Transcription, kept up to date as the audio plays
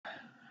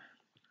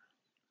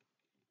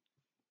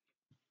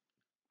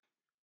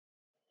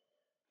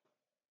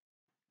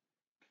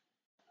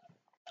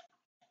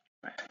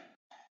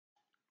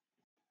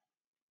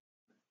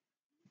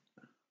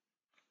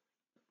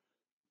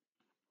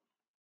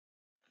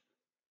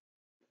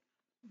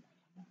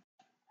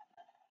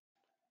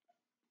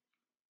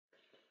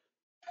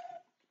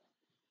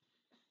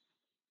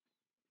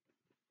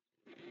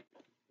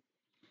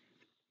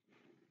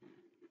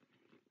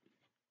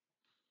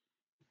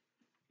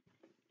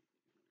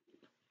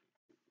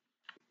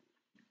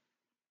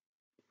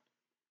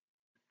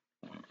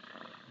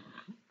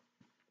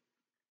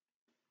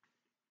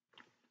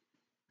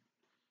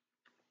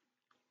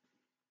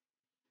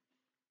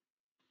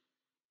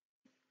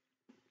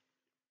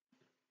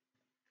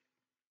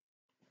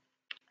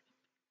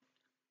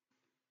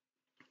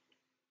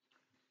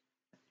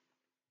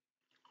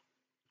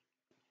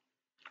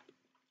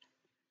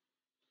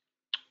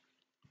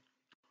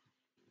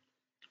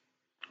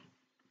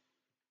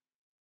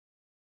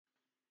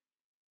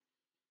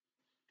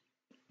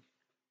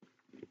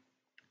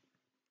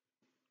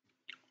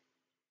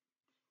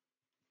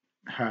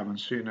Haven't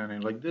seen any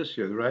like this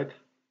yet, right?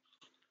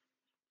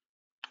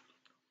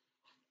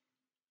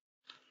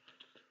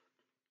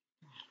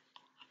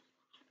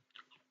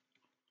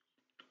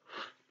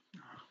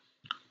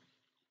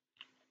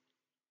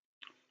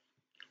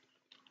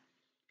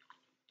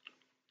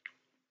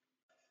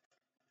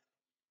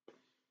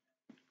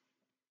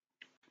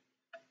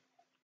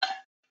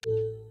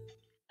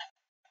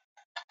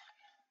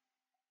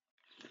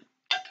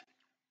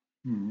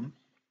 Hmm.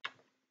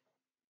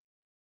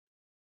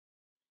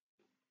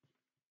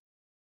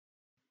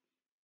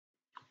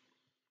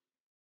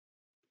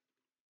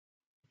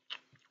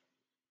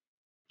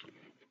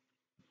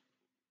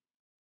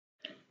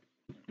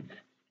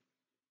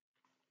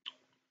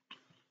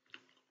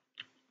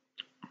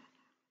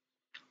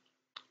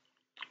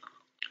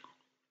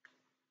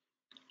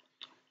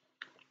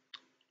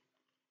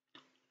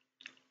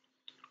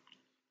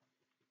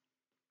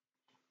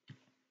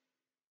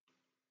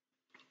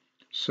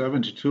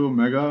 72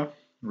 mega?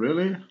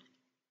 Really?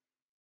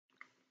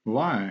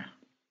 Why?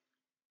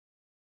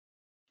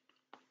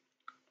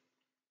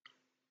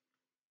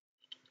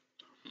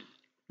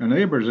 The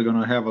neighbors are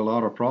gonna have a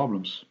lot of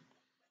problems.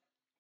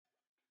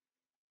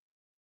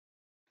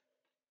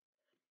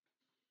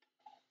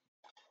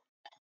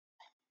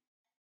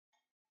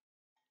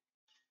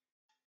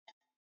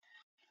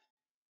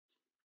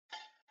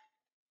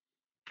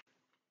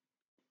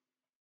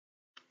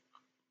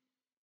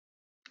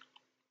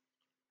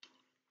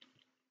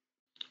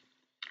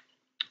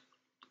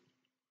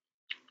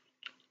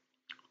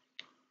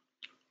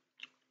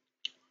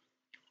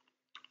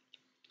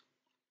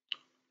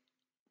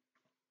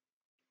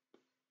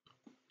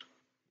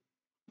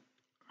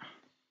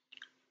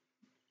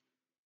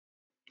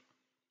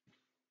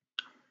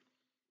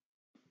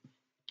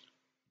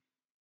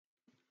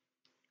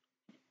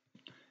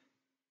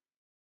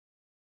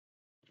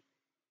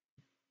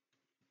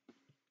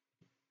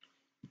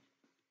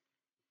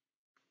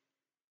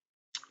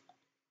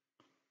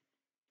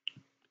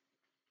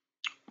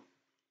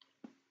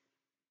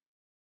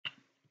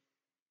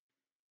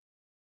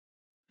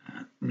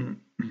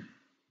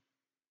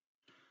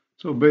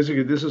 So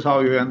basically, this is how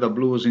you end up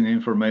losing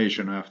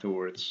information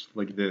afterwards,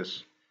 like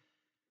this.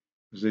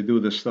 'Cause they do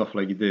the stuff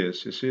like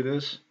this. You see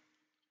this?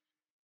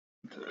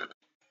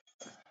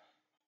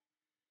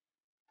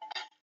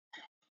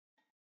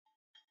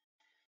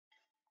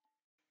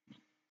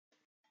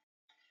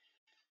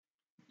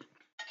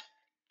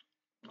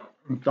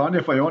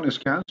 Tanya Fayon's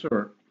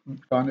cancer.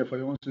 Tanya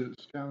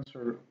Fayon's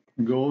cancer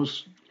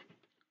goes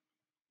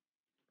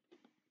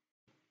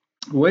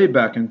way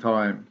back in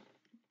time.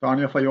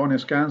 Tanya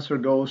Fayon's cancer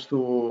goes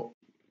to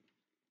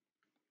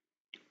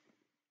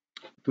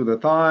the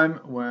time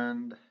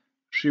when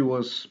she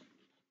was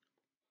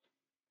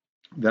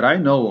that I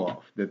know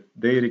of that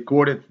they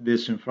recorded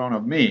this in front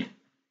of me.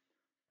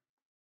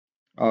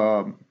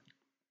 Um,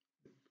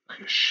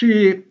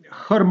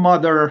 her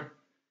mother.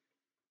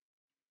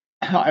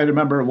 I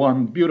remember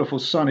one beautiful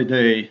sunny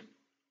day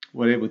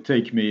where they would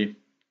take me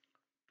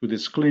to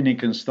this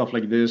clinic and stuff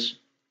like this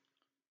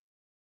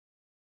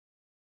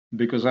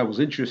because I was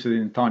interested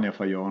in Tanya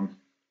Fayon.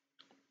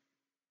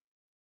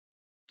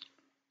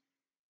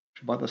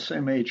 She's about the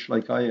same age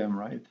like I am,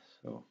 right?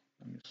 So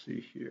let me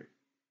see here.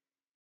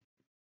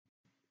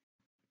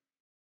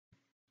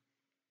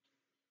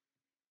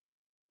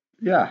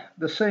 Yeah,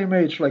 the same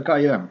age like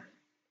I am.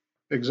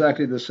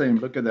 Exactly the same.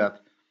 Look at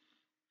that.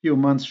 Few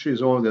months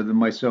she's older than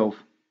myself.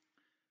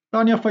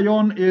 Tanya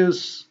Fayon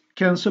is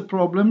cancer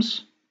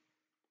problems.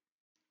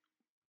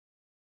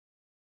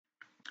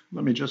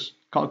 Let me just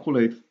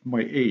calculate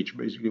my age,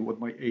 basically what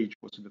my age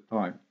was at the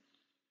time.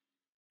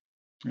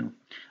 You know,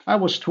 I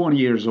was 20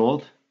 years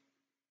old.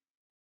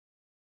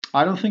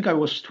 I don't think I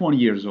was 20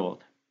 years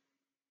old.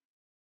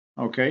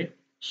 Okay,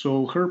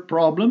 so her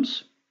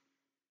problems.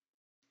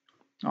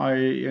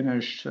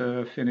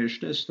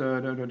 Finished this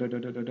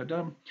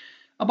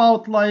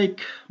about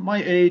like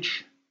my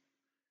age.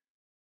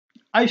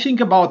 I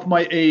think about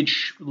my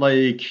age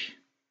like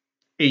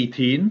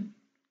 18,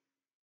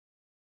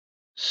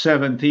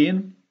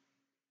 17.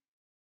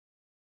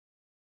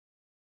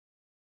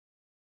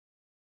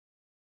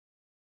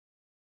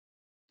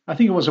 I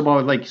think it was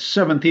about like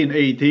 17,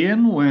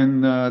 18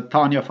 when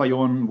Tanya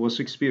Fayon was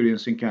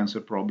experiencing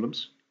cancer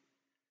problems.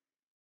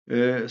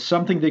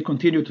 Something they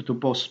continued to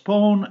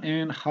postpone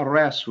and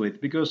harass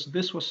with because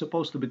this was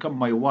supposed to become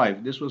my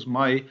wife. This was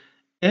my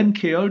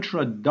MK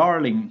Ultra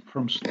darling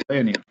from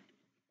Slovenia.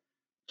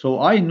 So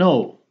I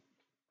know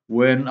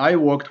when I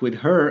worked with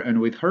her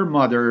and with her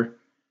mother,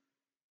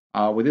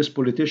 with these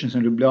politicians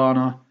in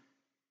Ljubljana,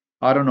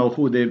 I don't know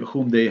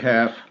whom they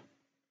have,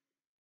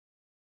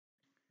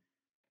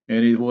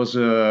 and it was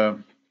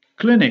a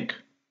clinic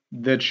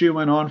that she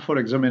went on for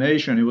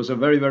examination. It was a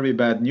very very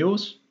bad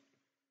news.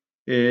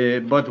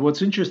 But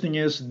what's interesting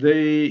is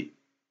it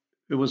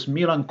was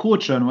Milan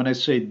Kucan. When I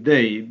say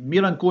they,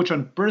 Milan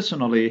Kucan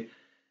personally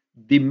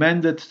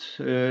demanded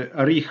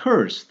a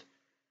rehearsed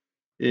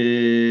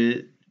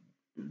the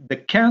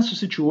cancer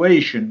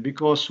situation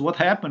because what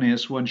happened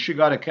is when she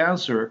got a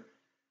cancer,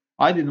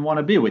 I didn't want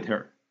to be with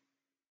her.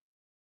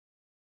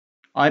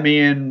 I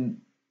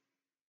mean,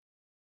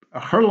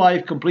 her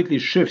life completely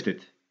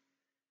shifted.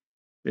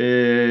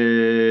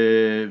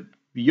 You're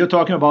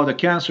talking about a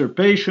cancer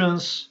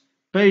patient,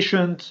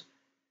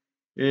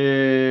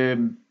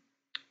 um,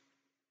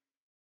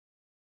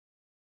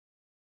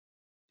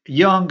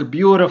 young,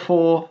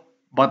 beautiful,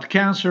 but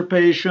cancer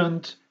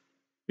patient,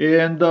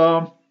 and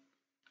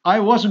I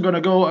wasn't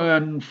gonna go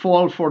and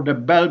fall for the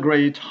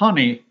Belgrade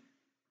honey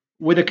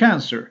with a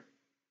cancer.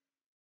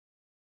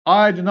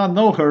 I did not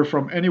know her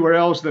from anywhere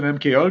else than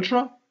MK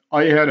Ultra.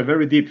 I had a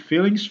very deep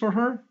feelings for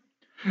her.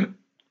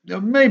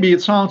 Maybe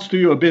it sounds to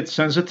you a bit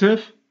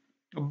sensitive,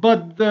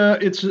 but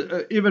it's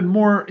even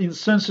more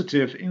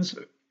insensitive.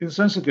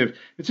 Insensitive.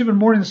 It's even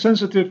more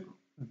insensitive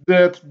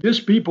that these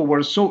people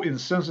were so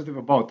insensitive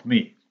about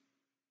me,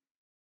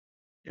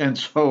 and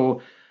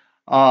so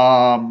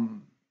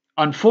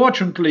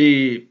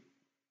unfortunately,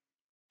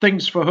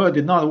 things for her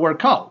did not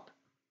work out.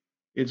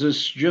 It's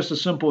just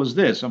as simple as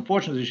this.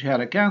 Unfortunately, she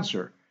had a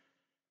cancer.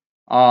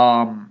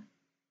 Um,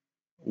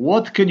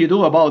 what can you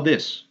do about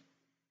this?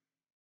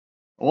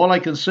 All I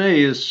can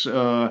say is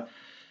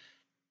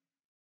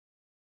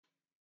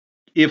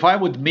if I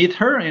would meet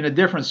her in a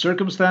different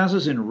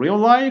circumstances in real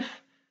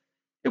life,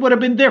 it would have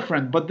been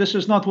different. But this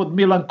is not what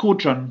Milan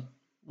Kuchan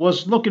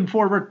was looking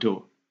forward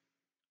to.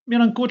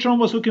 Milan Kuchan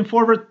was looking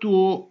forward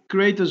to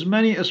create as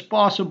many as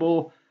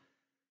possible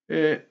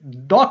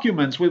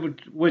documents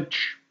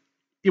which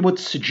it would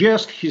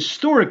suggest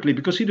historically,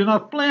 because he did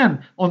not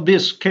plan on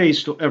this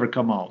case to ever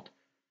come out,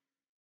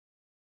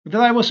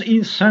 that I was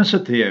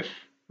insensitive,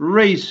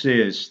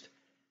 racist,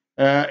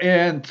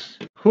 and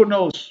who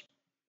knows,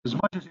 as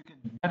much as you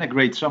can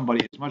denigrate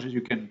somebody, as much as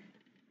you can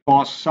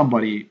cause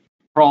somebody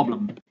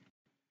problem,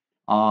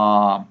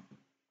 uh,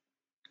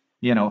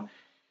 you know,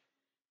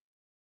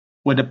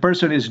 when the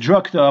person is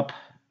drugged up,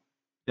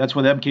 that's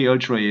what MK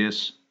Ultra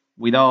is,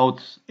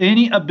 without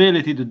any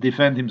ability to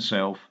defend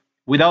himself,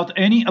 without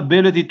any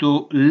ability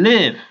to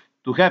live,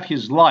 to have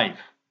his life,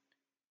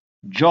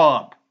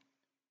 job,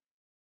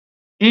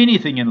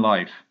 anything in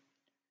life.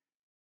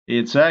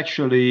 It's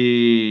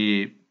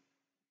actually,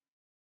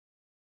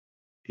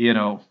 you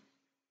know,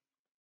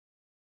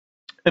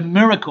 a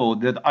miracle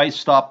that I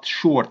stopped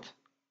short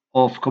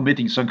of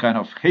committing some kind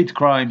of hate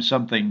crime,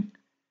 something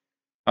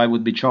I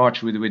would be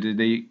charged with.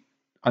 They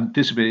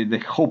anticipated, they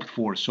hoped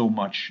for so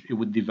much it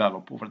would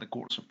develop over the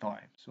course of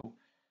time. So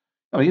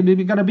we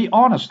gotta be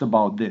honest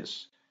about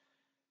this.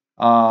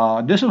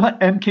 This is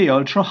MK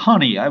Ultra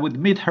honey. I would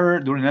meet her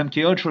during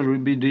MK Ultra,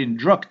 being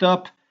drugged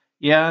up,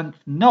 and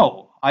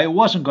no, I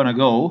wasn't gonna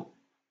go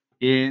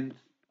and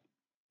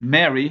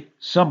marry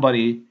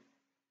somebody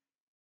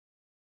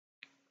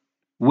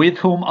with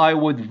whom I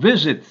would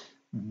visit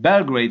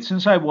Belgrade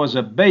since I was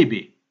a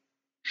baby.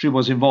 She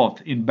was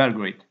involved in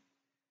Belgrade.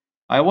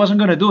 I wasn't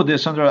going to do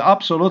this under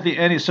absolutely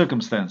any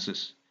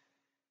circumstances.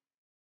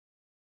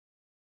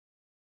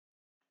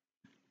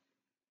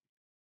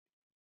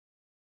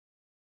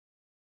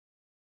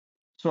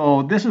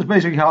 So this is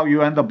basically how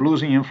you end up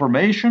losing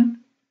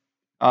information.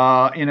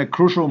 In a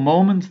crucial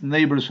moment,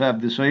 neighbors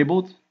have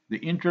disabled the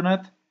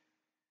internet.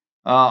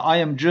 I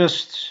am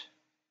just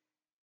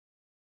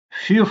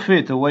few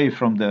feet away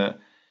from the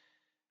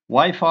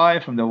Wi-Fi,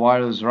 from the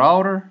wireless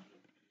router.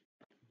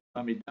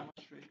 Let me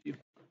demonstrate you.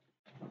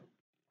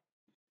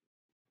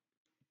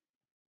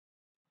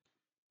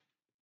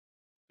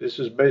 This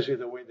is basically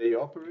the way they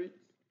operate.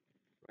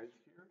 Right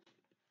here.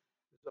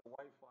 There's a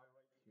Wi-Fi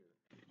right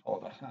here.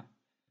 Hold on.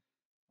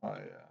 I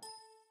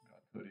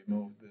got to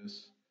remove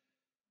this.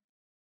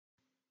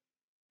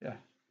 Yeah,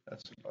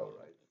 that's about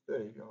right.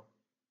 There you go.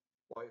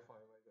 Wi-Fi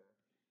right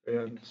there.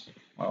 And,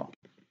 well,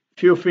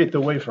 few feet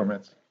away from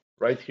it,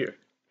 right here.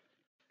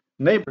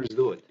 Neighbors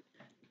do it.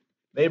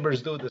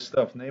 Neighbors do the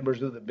stuff. Neighbors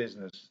do the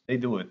business. They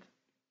do it.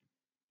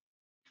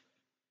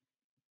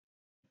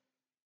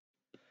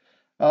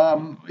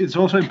 It's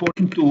also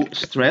important to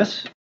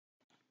stress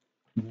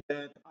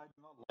that I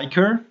do not like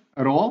her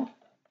at all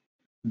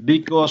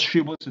because she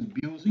was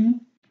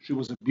abusing. She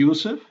was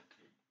abusive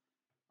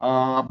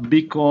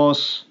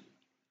because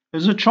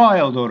as a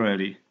child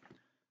already,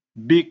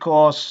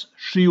 because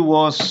she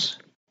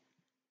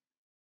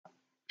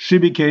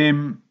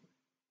became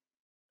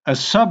a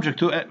subject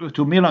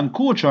to Milan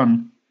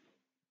Kuchan,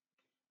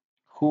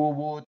 who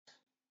would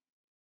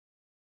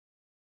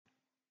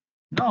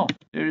no,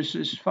 there's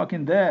this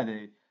fucking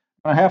dead.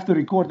 I have to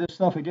record this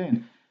stuff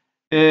again.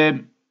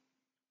 Um,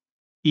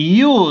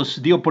 use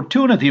the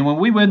opportunity when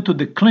we went to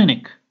the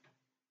clinic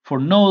for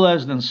no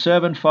less than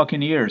 7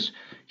 fucking years.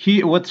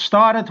 What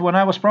started when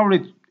I was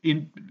probably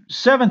in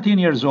 17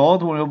 years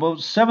old, when I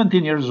was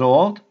 17 years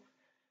old,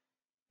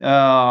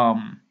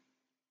 um,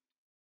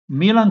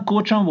 Milan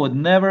Kuchan would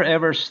never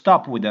ever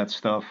stop with that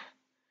stuff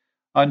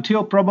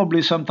until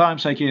probably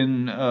sometimes I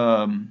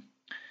can.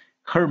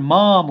 Her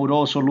mom would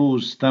also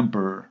lose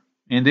temper,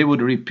 and they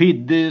would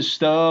repeat this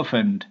stuff,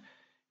 and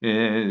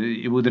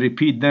it would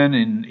repeat then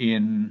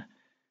in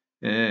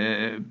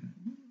uh,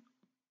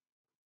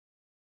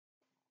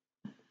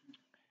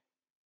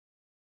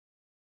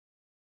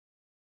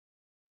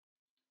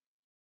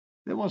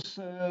 there was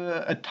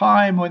a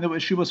time when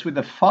she was with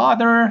the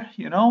father,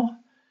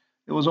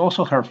 It was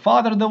also her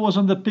father that was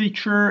on the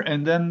picture,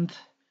 and then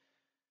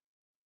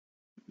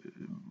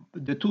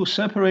the two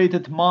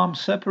separated, mom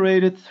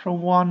separated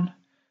from one.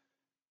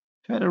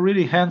 She had a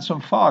really handsome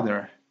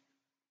father.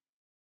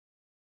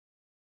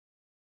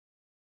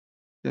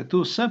 The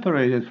two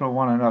separated from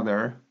one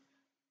another,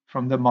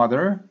 from the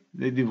mother.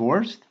 They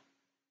divorced.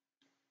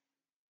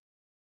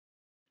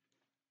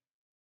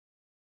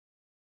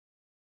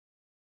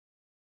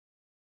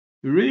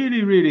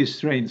 Really, really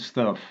strange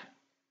stuff.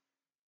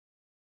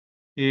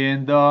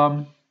 And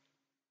I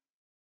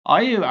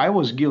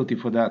was guilty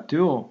for that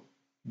too.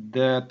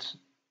 That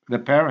the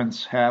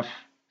parents have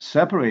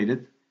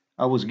separated.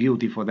 I was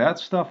guilty for that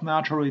stuff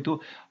naturally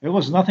too. There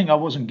was nothing I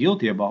wasn't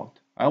guilty about.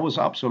 I was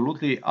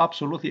absolutely,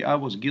 absolutely, I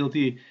was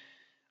guilty.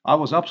 I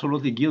was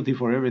absolutely guilty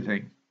for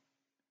everything.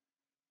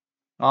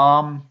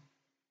 Um,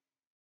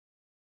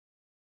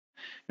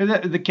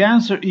 the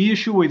cancer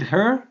issue with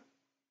her,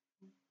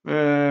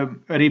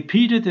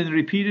 repeated and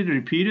repeated,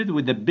 repeated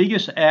with the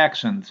biggest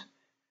accent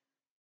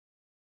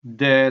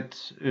that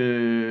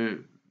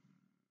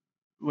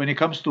when it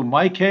comes to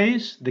my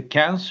case, the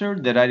cancer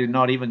that I did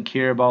not even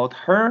care about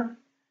her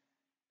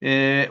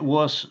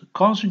was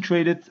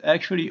concentrated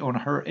actually on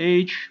her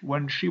age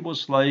when she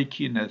was like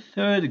in a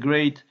third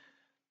grade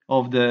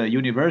of the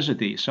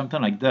university,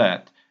 something like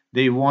that.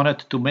 They wanted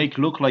to make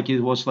look like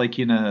it was like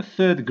in a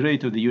third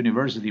grade of the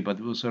university, but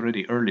it was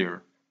already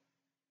earlier.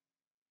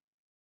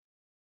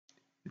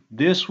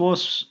 This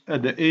was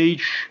at the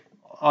age,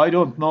 I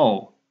don't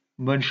know,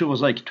 when she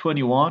was like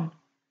 21,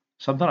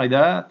 something like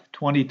that,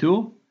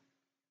 22.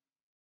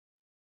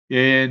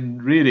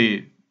 And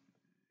really,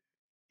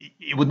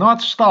 it would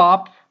not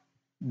stop.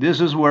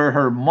 This is where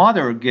her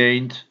mother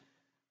gained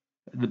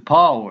the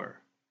power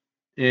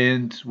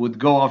and would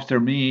go after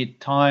me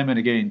time and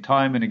again,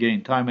 time and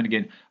again, time and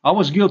again. I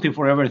was guilty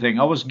for everything.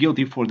 I was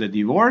guilty for the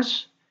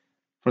divorce,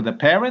 for the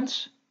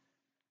parents.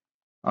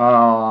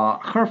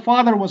 Her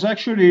father was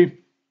actually,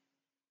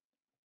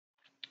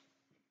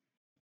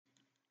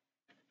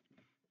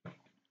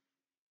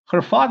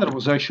 her father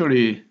was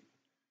actually,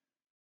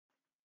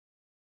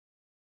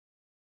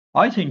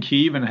 I think he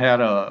even had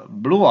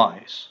blue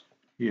eyes,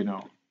 you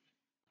know.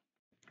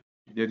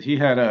 That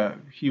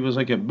he was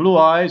like a blue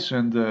eyes,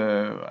 and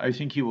I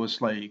think he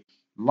was like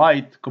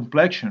light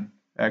complexion,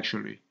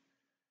 actually.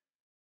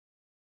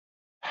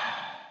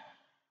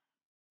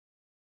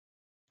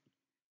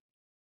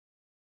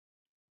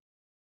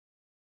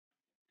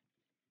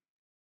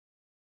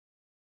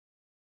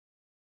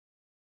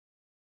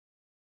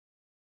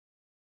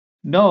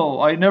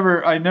 No, I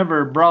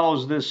never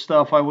browsed this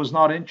stuff. I was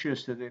not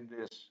interested in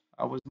this.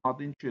 I was not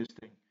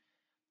interested.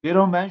 They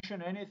don't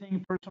mention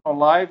anything personal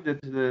life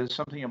that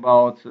something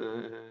about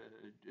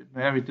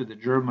married to the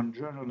German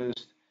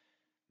journalist.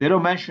 They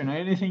don't mention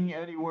anything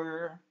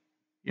anywhere.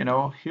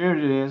 Here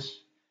it is.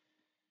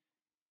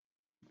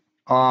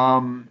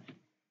 Um,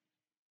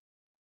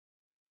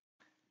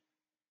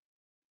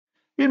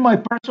 in my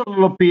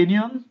personal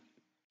opinion,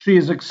 she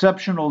is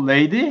exceptional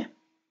lady.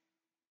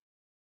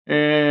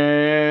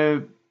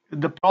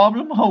 The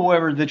problem,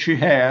 however, that she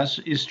has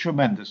is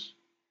tremendous.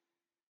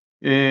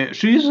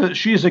 She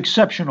is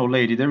exceptional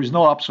lady. There is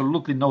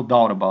absolutely no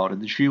doubt about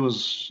it. She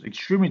was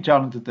extremely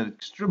talented and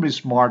extremely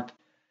smart.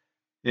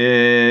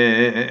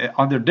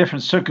 Under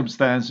different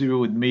circumstances we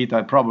would meet,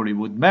 I probably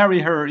would marry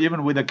her,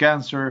 even with a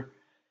cancer.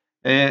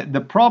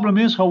 The problem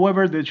is,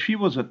 however, that she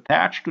was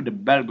attached to the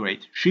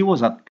Belgrade. She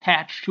was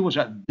attached. She was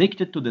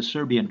addicted to the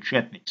Serbian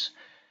Chetniks.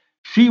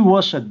 She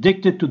was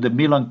addicted to the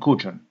Milan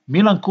Kucan.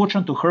 Milan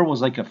Kucan to her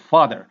was like a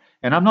father.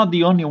 And I'm not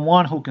the only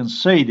one who can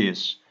say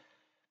this.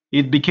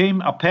 It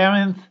became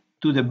apparent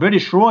to the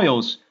British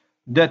royals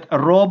that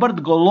Robert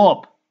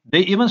Golob, they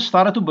even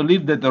started to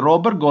believe that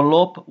Robert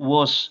Golob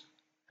was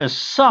a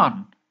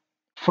son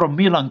from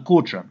Milan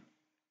Kucan.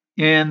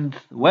 And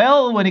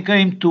well, when it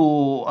came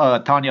to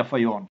Tanya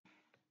Fayon,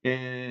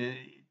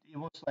 it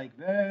was like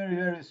very,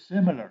 very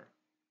similar.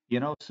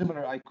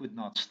 Similar. I could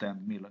not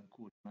stand Milan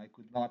Kucan. I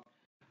could not.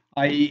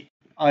 I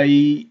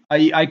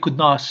I could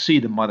not see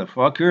the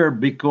motherfucker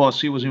because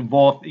he was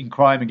involved in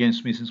crime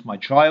against me since my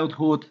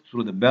childhood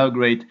through the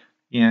Belgrade,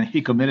 and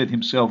he committed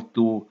himself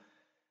to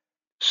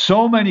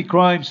so many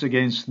crimes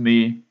against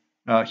me.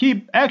 He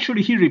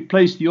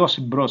replaced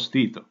Josip Broz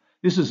Tito.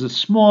 This is a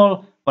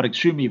small but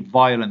extremely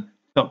violent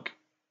thug,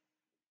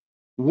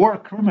 war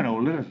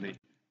criminal, literally.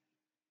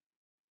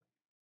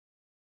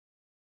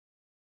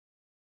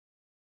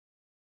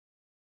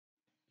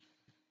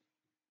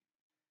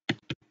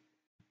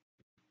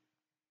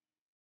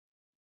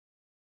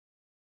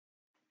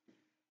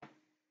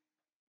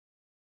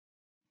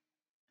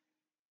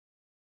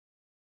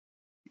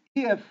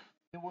 If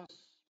it was,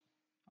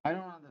 I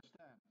don't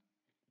understand.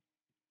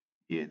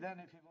 Yeah, then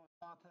if it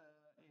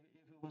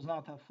was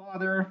not a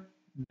father,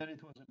 then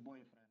it was a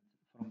boyfriend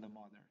from the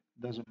mother.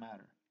 Doesn't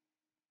matter.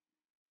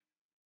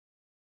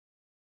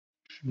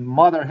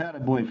 Mother had a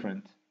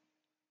boyfriend.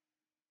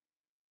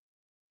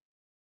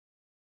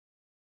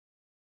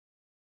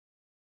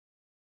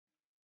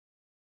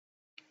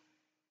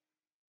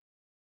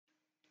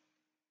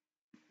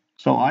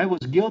 So I was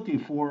guilty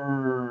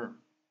for,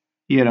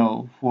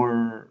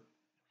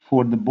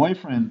 for the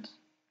boyfriend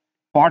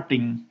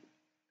parting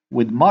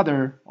with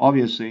mother,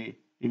 obviously,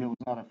 if it was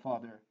not a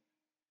father.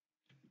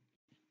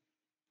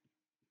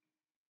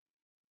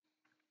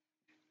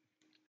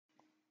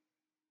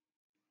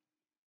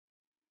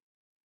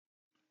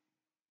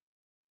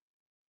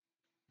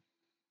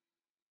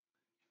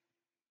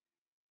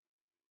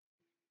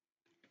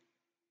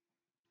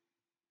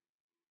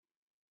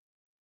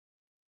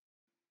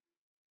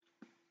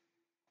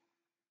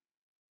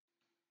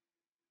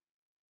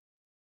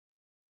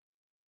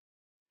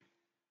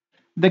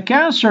 The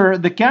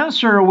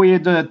cancer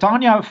with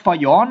Tanya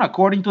Fayon,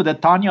 according to the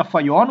Tanya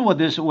Fayon, what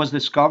this was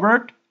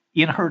discovered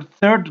in her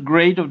third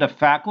grade of the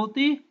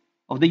faculty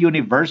of the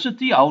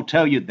university. I'll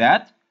tell you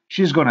that.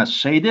 She's gonna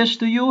say this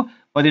to you,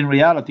 but in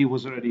reality, it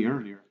was already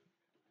earlier.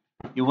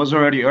 It was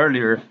already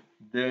earlier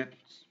that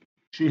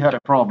she had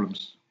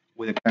problems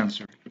with the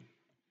cancer.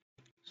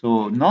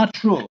 So not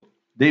true.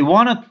 They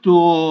wanted to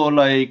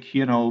like,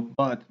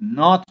 but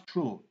not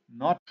true.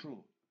 Not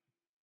true.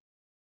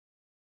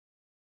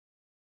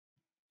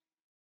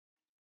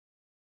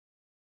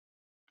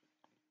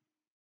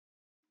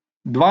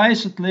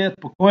 Dvajset let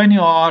pokojni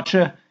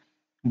oče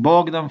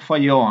Bogdan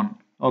Fajon.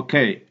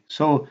 Okay,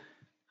 so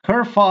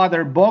her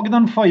father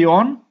Bogdan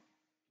Fajon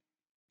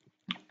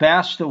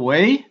passed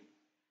away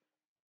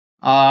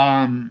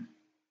um,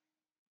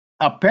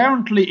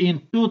 apparently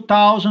in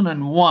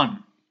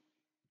 2001.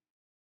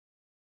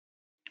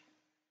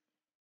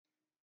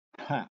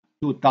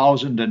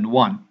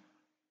 2001.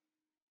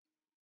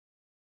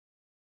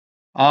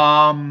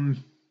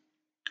 Um,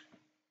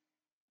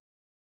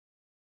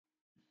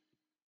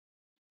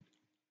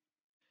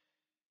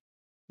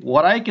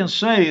 what I can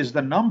say is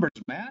the numbers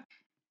match.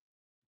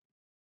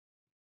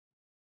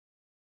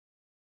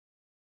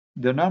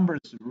 The numbers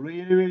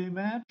really, really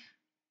match.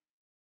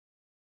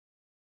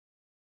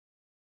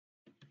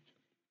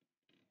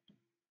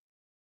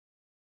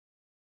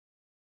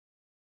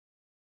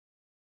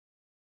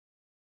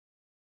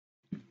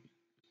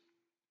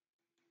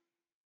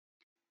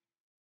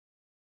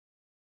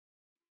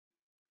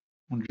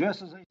 And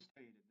just as I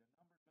stated,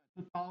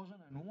 the numbers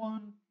are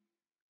 2001.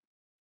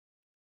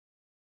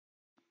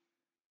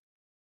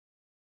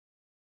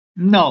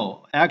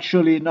 No,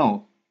 actually,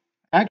 no.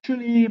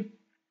 Actually,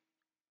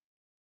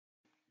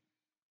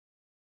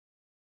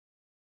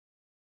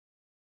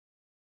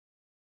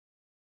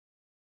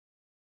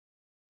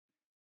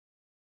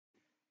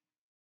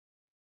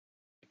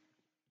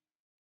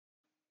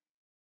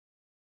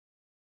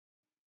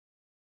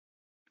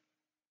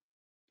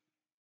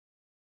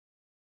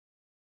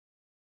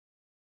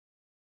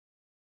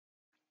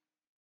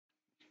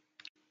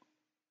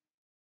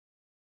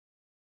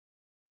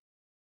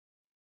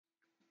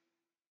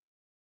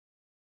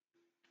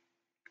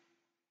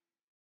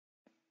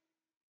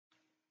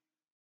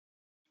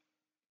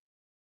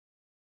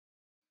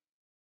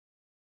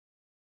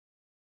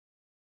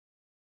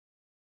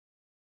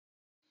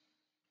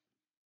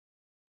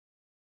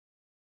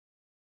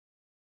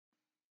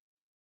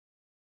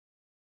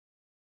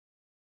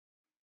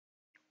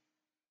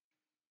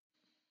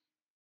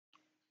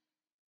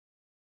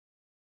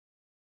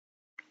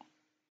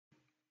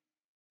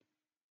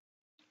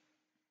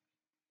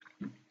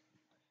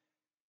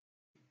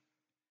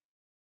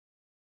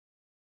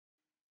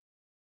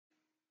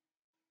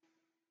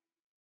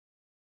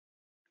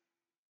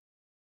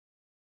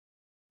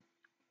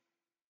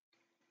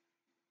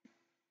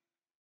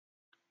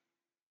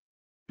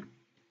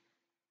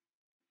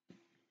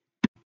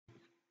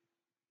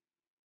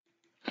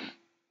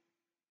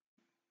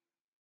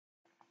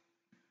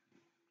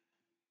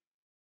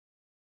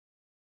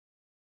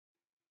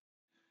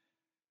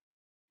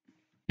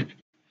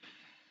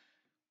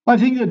 I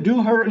think that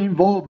due her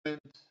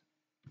involvement,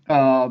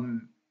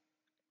 um,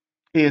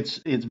 it's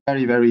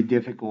very, very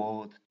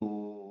difficult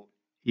to,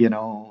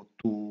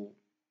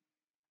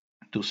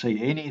 to say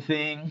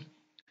anything.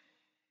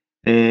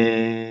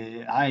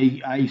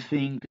 I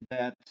think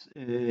that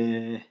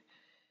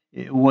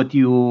what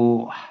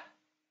you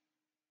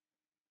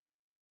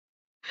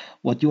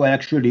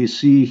actually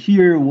see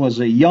here was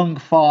a young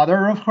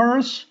father of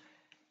hers,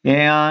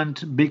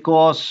 and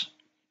because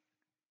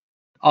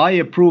I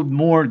approved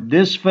more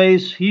this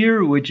face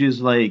here, which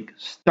is like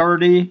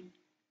sturdy,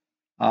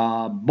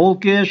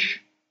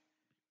 bulkish,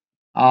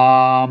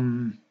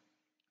 um,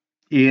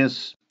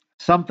 is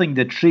something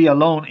that she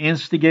alone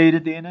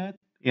instigated in it,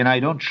 and I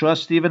don't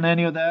trust even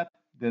any of that.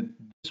 That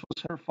this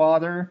was her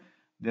father,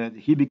 that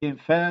he became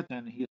fat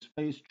and his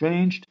face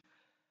changed.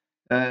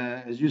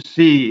 As you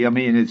see, I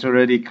mean, it's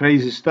already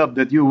crazy stuff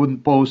that you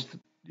wouldn't post,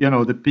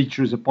 the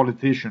picture as a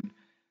politician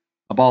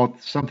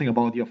about something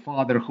about your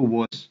father who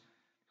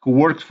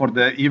worked for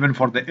the even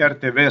for the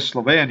RTV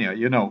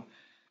Slovenia.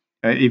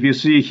 If you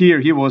see here,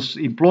 he was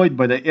employed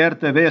by the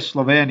RTV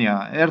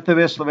Slovenia.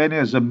 RTV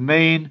Slovenia is the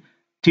main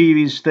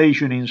TV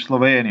station in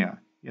Slovenia.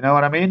 You know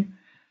what I mean?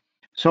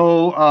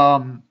 So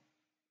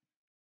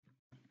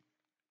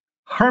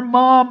her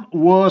mom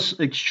was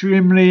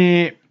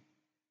extremely,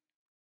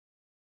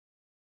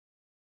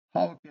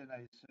 how can I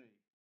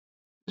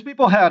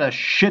people had a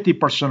shitty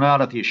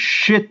personality,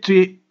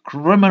 shitty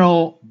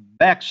criminal,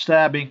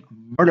 backstabbing,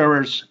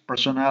 murderous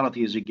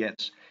personality as it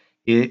gets.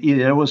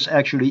 There was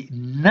actually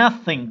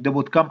nothing that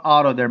would come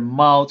out of their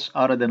mouths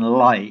other than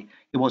lie.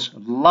 It was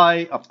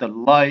lie after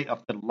lie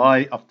after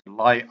lie after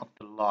lie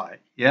after lie.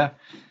 Yeah.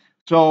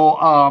 So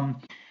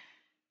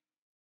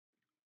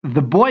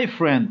the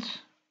boyfriend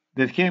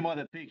that came on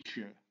the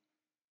picture,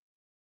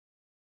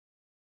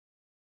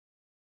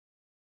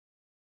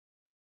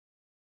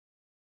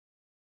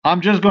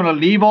 I'm just going to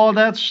leave all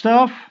that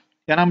stuff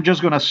and I'm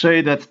just going to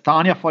say that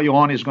Tanya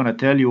Fayon is going to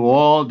tell you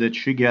all that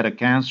she got a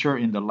cancer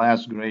in the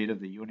last grade of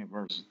the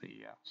university.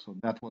 Yeah. So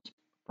that was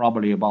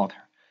probably about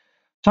her.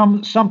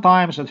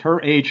 Sometimes at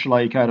her age,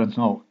 like, I don't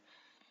know,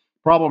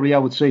 probably I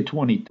would say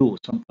 22,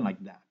 something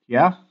like that.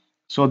 Yeah.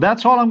 So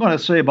that's all I'm going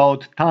to say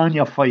about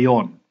Tanya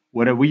Fayon,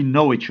 whether we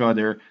know each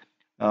other.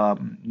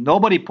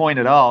 Nobody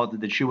pointed out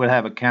that she would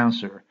have a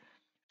cancer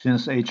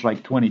since age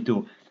like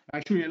 22.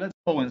 Actually, let's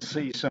go and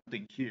see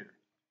something here.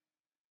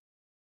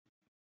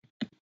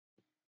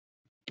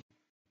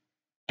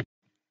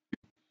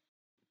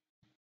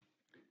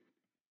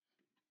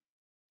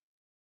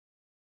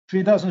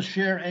 She doesn't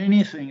share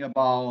anything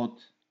about.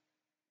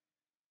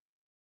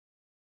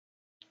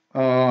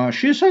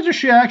 She said that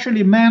she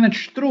actually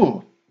managed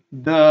through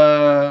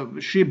the.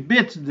 She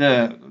bit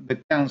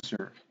the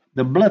cancer,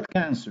 the blood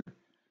cancer.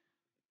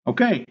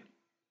 Okay.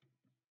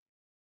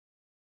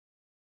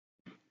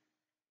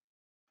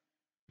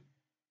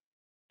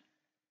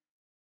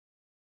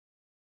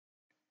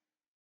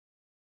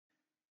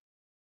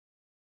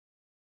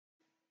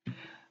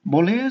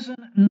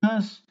 Bolezen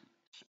nas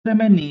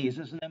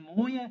spremenizes, le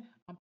moje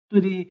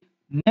tudi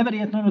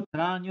neverjetno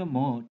notranjo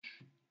moč.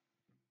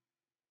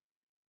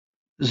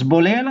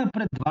 Zbolela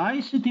pred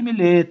 20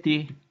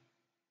 leti,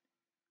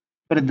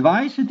 pred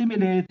 20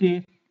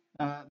 leti,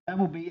 that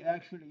will be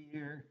actually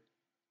year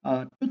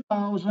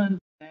 2000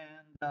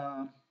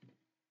 and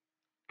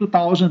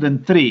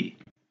 2003.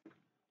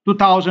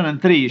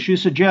 2003.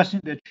 She's suggesting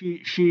that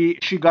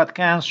she got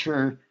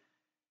cancer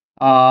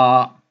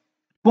uh,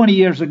 20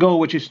 years ago,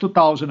 which is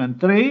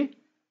 2003,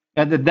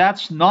 and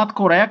that's not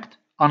correct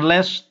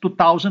unless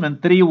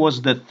 2003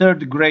 was the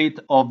third grade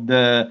of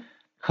the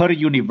her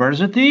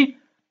university.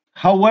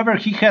 However,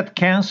 he had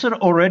cancer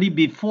already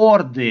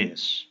before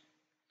this.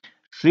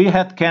 She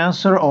had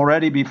cancer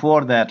already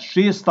before that.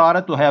 She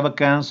started to have a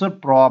cancer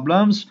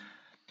problems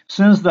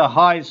since the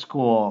high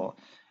school.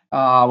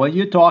 When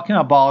you're talking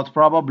about,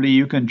 probably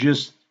you can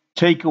just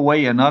take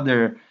away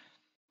another,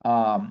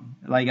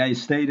 like I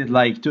stated,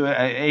 like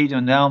 8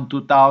 and down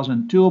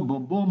 2002,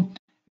 boom, boom,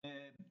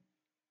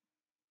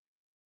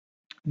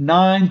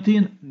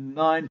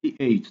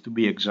 1998 to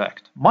be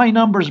exact. My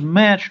numbers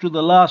match to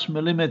the last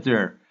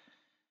millimeter.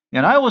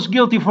 And I was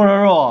guilty for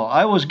it all.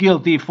 I was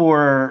guilty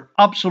for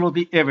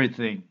absolutely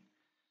everything.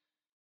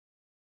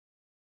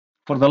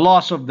 For the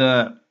loss of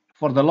the,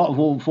 for the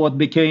for what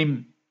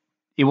became,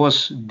 it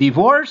was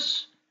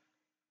divorce.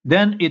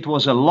 Then it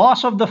was a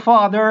loss of the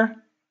father.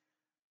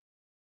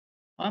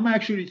 I'm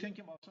actually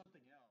thinking about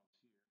something else.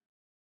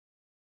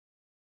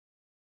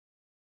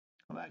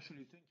 I'm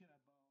actually thinking about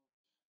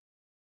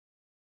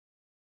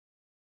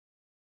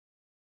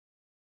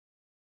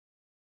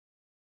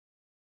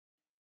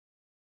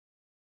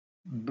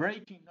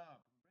breaking up. Breaking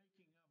up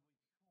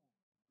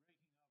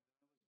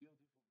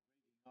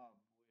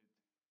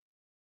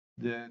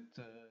with that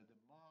the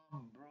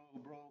mom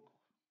broke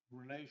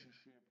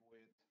relationship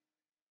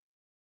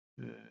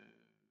with.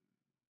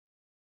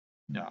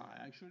 No,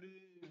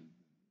 actually,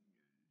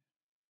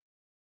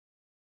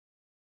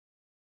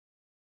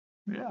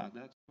 yeah,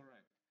 that's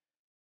correct.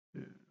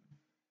 Uh,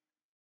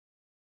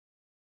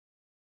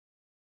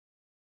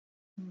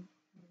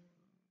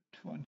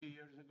 20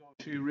 years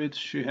ago,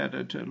 she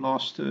had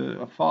lost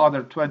a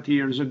father 20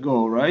 years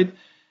ago, right?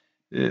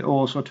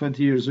 Also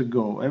 20 years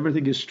ago.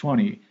 Everything is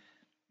 20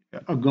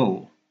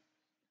 ago.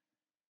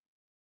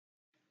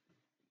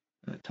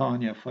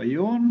 Tanya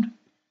Fayon.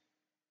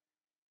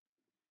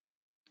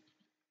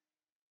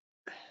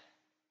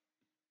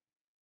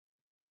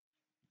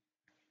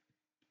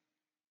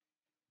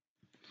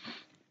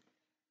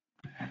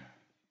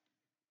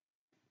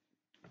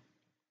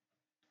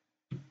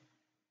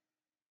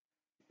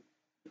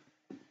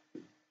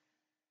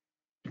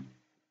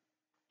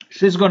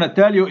 She's going to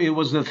tell you it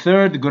was the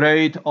third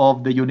grade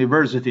of the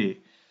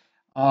university.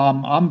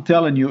 I'm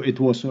telling you, it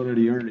was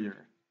already earlier.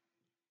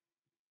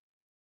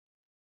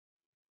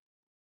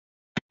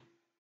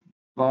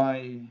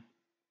 By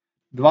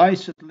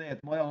 20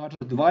 let, moja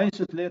oče,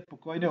 20 let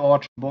pokojni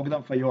oče,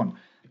 Bogdan Fajon.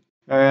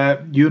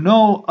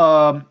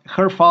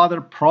 Her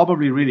father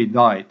probably really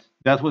died.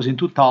 That was in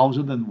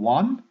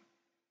 2001.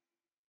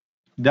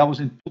 That was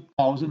in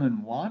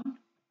 2001.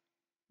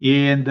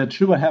 And that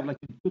she would have, like,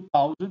 in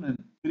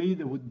 2003,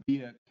 there would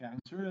be a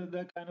cancer and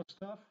that kind of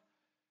stuff.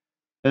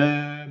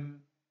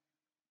 Um,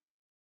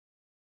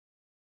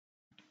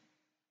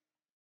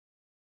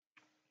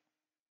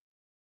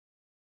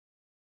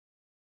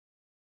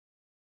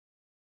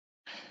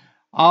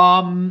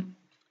 um,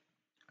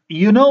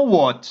 you know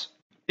what?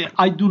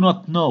 I do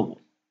not know.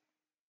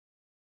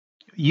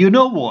 You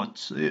know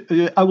what?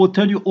 I will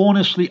tell you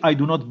honestly, I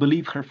do not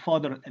believe her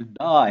father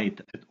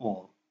died at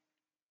all.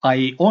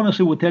 I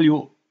honestly will tell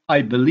you,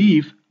 I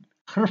believe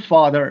her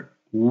father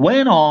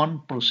went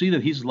on,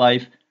 proceeded his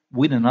life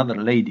with another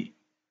lady.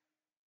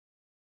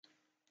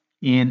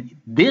 And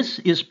this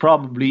is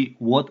probably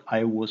what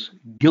I was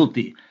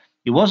guilty.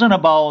 It wasn't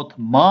about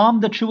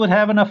mom that she would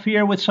have an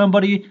affair with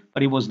somebody,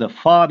 but it was the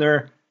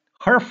father,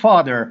 her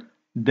father,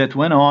 that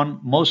went on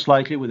most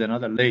likely with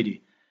another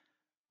lady.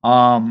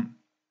 Um,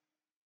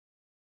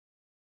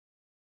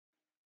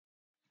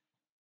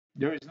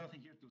 there is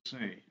nothing here to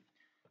say.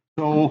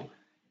 So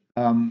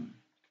um,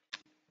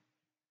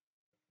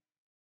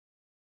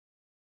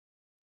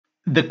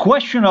 the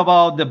question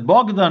about the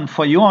Bogdan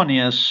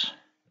Fajon is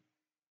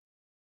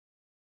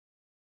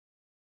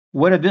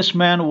whether this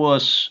man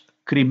was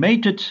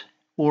cremated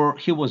or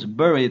he was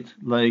buried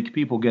like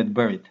people get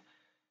buried.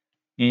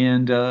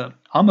 And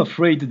I'm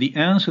afraid the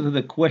answer to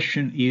the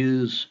question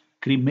is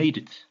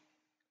cremated.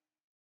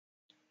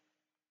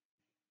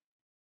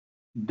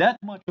 That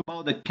much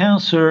about the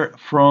cancer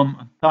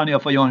from Tanya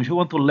Fayon. If you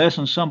want to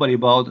lesson somebody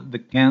about the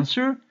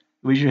cancer,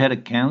 wish you had a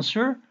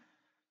cancer,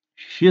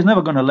 she's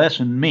never going to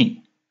lesson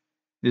me.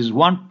 There's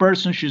one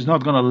person she's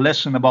not going to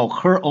lesson about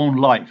her own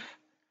life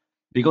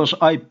because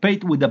I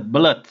paid with the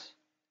blood.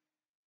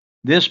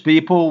 These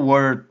people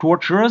were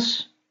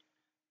torturous.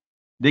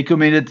 They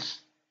committed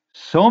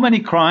so many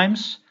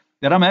crimes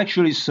that I'm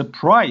actually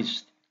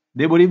surprised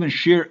they would even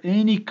share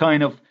any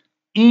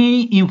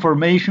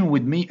information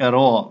with me at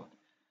all.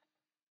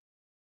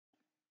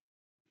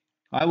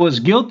 I was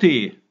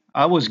guilty.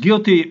 I was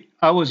guilty.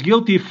 I was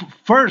guilty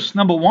first.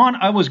 Number one,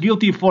 I was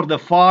guilty for the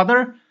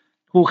father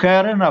who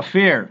had an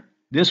affair.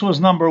 This was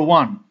number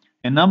one.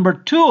 And number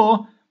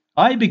two,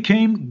 I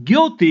became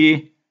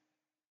guilty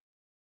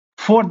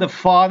for the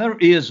father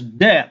is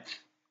dead.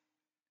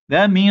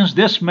 That means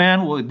this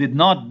man did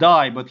not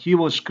die, but he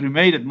was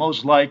cremated,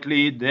 most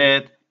likely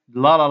dead,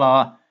 la la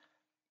la.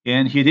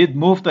 And he did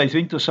move, I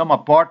think, to some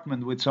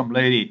apartment with some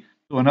lady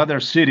to another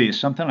city,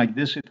 something like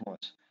this it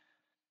was.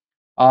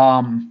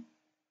 Um,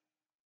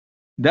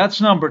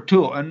 that's number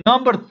two. And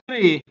number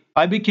three,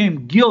 I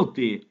became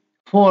guilty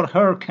for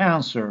her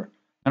cancer.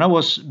 And I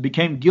was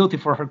became guilty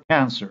for her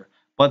cancer.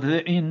 But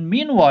in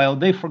meanwhile,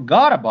 they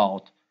forgot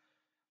about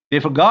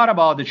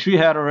that she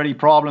had already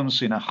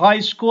problems in a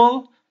high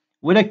school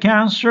with a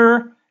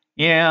cancer,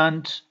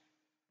 and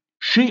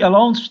she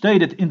alone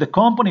stated in the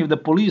company of the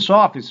police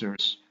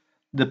officers,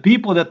 the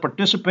people that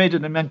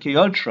participated in MK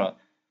Ultra,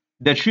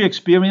 that she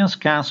experienced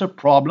cancer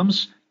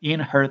problems in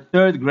her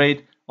third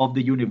grade of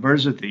the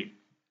university.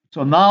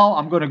 So now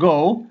I'm going to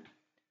go.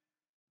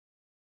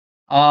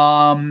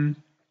 Um,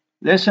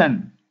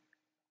 Listen,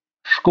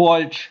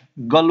 Skolch,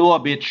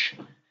 Galovich,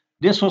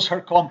 this was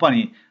her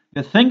company.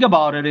 The thing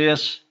about it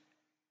is,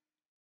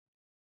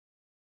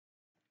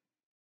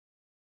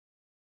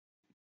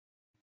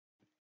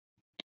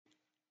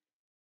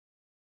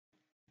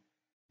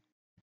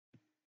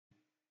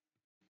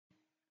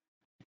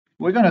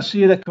 we're going to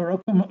see the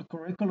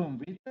curriculum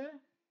vitae,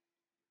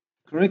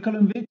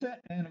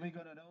 and we're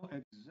going to know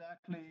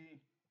exactly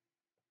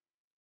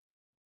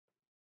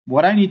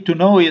what I need to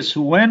know is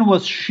when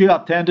was she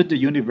attended the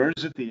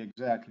university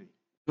exactly,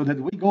 so that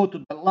we go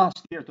to the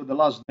last year, to the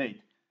last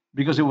date,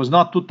 because it was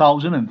not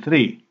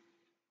 2003.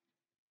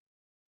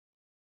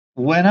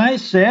 When I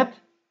said,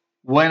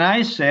 when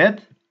I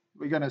said,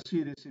 we're going to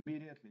see this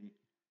immediately.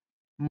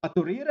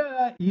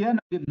 Maturirala je na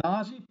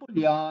gimnaziji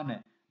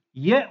Poljane.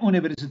 Je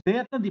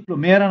univerzitetna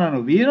diplomirana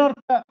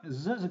novinarka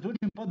z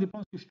zaključnim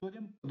podiplomskim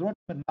študijem področja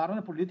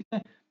mednarodne politike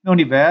na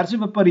Univerzi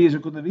v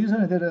Parizu kot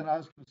novinarka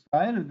internacionalne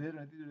postaje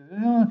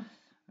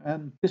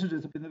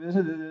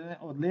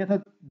 1995 od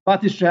leta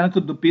 2001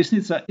 kot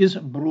dopisnica iz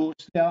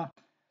Bruslja.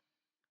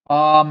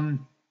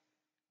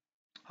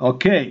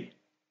 Okay,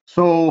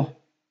 so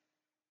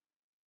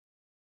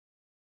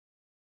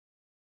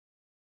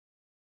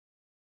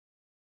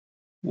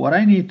what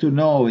I need to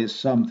know is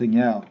something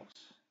else.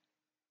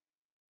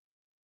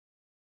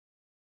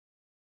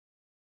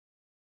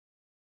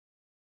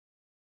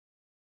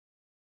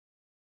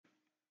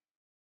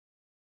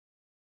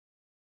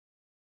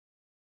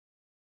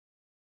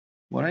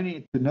 What I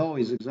need to know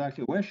is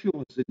exactly where she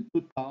was in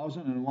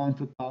 2001,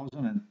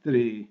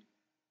 2003.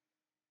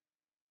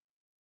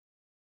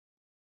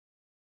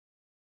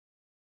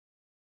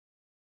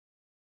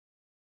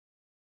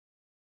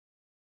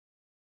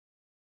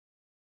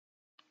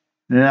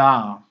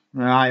 Yeah,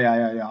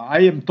 yeah. I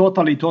am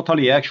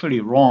totally actually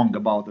wrong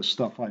about the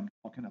stuff I'm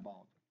talking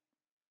about.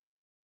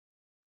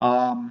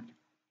 Um,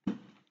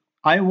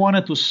 I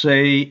wanted to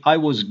say I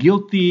was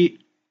guilty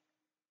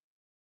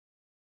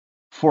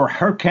for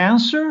her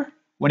cancer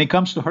when it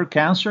comes to her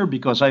cancer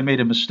because I made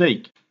a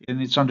mistake,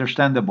 and it's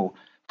understandable,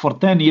 for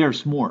 10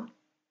 years more.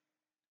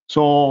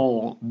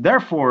 So,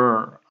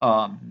 therefore,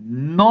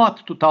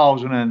 not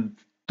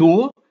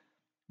 2002,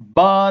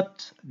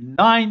 but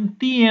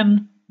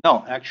 19.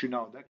 No, actually,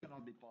 no, that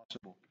cannot be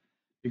possible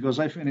because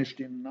I finished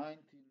in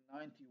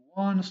 1991.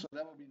 1, so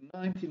that would be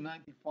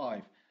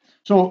 1995.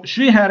 So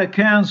she had a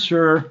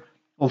cancer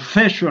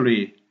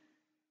officially.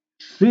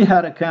 She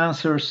had a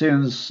cancer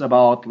since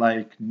about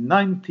like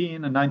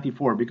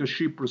 1994 because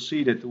she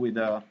proceeded with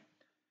a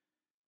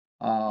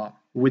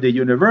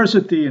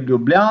university in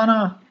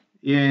Ljubljana,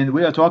 and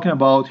we are talking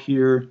about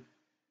here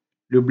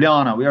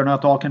Ljubljana. We are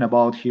not talking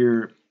about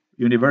here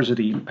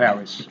university in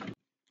Paris.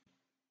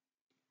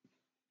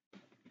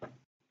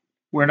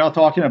 We're not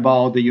talking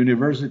about the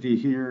university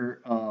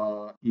here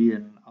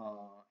in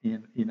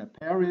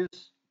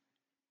Paris.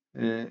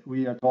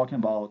 We are talking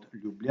about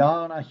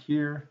Ljubljana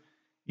here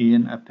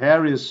in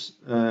Paris.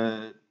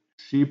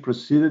 She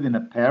proceeded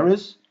in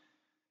Paris.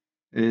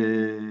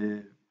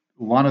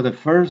 One of the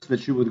first that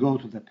she would go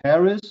to the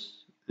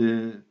Paris,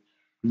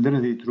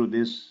 literally through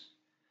this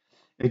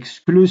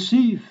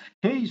exclusive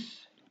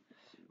case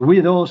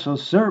with also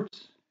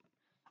Serbs.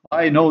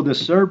 I know the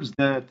Serbs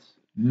that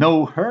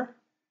know her.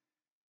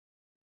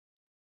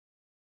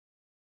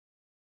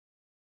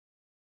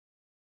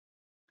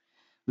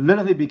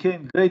 Literally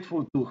became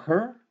grateful to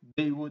her.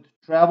 They would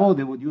travel,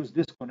 they would use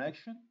this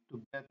connection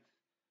to get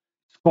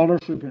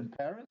scholarship in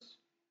Paris.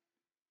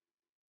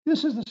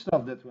 This is the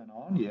stuff that went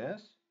on,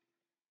 yes.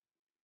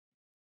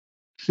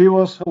 She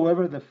was,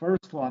 however, the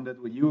first one that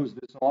would use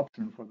this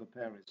option for the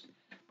Paris.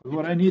 But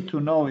what I need to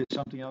know is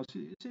something else.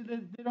 You see,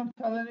 they don't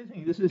tell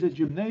anything. This is a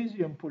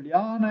gymnasium,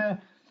 Poljane,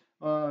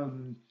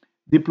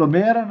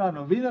 diplomirana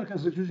novinarka,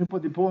 zaključen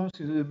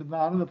podiplomski za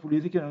mednarodne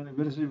politike na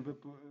Univerzi v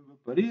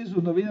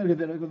Parizu, novinarka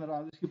dela na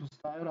radijski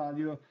postaji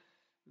Radio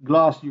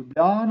Glas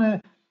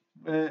Ljubljane,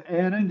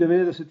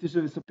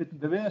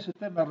 91-1995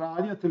 ter na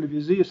radio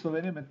televiziji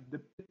Slovenije med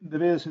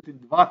 95 in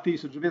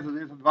 2000, živeti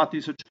leta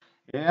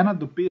 2001,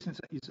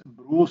 dopisnica iz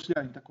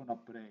Bruslja in tako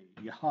naprej.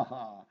 Ja.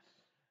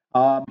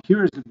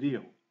 Here is the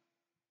deal.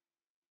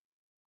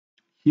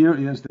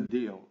 Here is the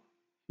deal.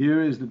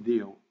 Here is the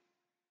deal.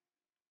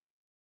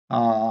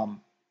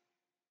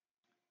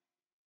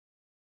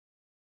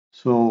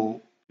 So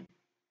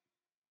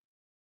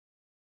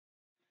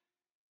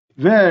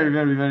very,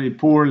 very, very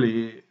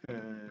poorly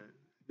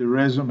the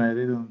resume.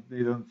 They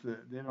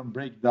don't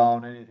break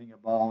down anything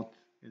about.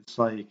 It's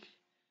like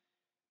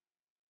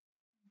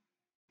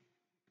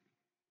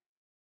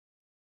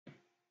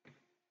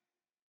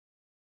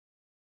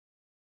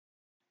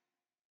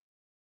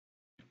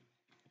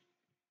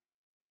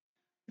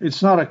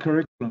it's not a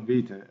curriculum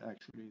vitae.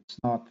 Actually, it's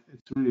not.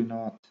 It's really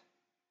not.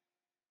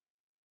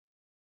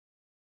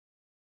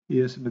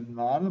 Yes,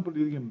 međunarodna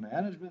politika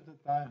management at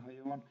the time.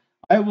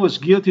 I was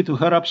guilty to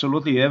her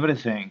absolutely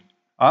everything.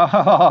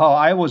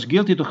 I was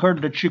guilty to her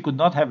that she could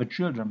not have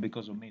children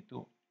because of me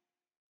too.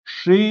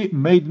 She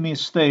made me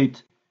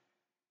state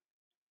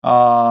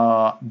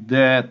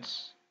that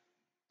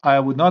I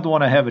would not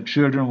want to have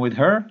children with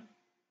her.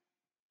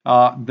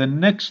 The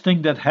next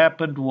thing that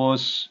happened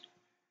was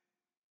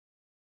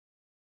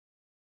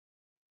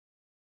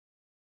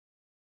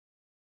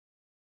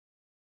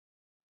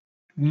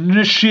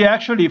she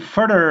actually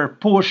further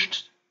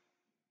pushed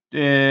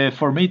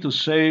for me to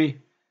say,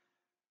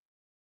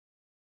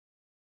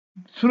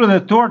 through the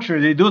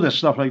torture, they do the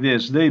stuff like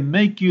this. They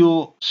make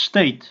you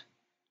state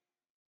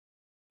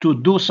to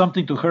do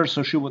something to her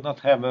so she would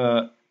not have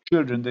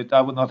children, that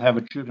I would not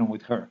have children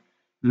with her.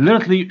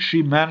 Literally,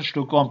 she managed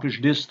to accomplish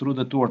this through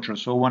the torture.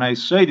 So when I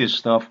say this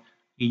stuff,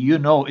 you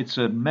know it's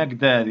a Mac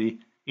Daddy,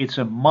 it's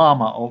a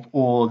mama of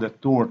all the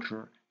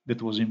torture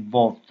that was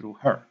involved through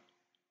her.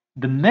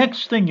 The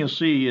next thing you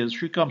see is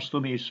she comes to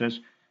me and says,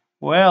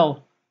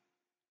 well,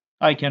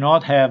 I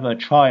cannot have a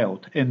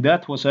child. And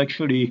that was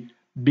actually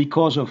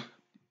because of,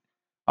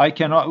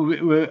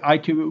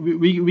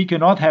 we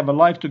cannot have a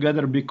life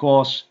together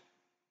because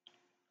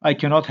I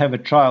cannot have a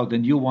child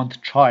and you want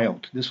a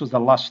child. This was the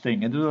last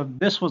thing. And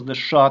this was the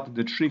shot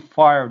that she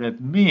fired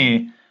at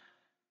me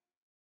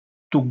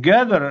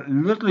together,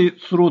 literally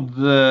through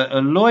the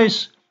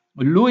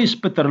Louis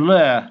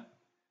Peterle,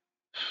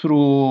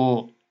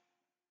 through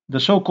the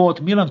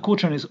so-called Milan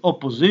Kučan's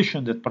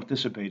opposition that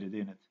participated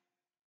in it.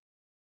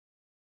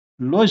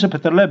 Louis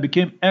Peterle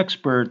became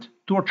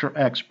torture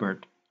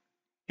expert,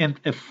 and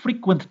a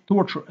frequent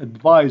torture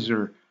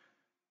advisor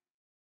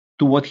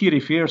to what he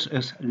refers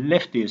as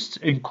leftists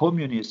and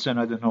communists and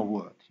I don't know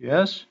what,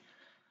 yes?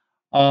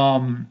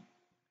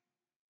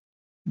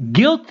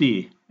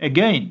 Guilty,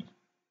 again,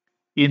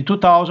 in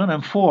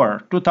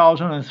 2004,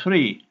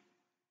 2003,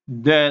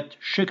 that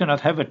she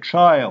cannot have a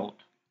child,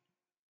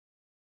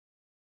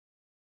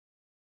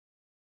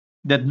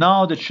 that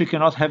now that she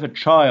cannot have a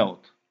child,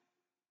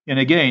 and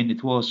again,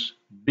 it was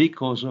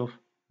because of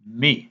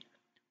me.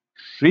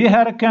 She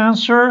had a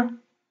cancer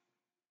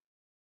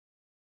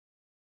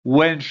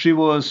when she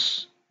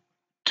was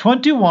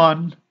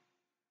 21,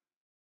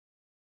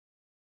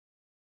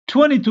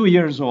 22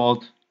 years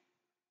old,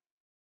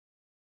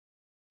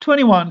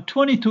 21,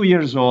 22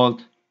 years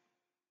old.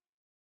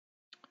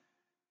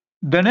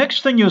 The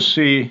next thing you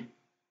see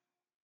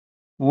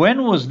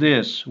When was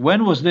this?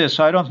 When was this?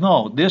 I don't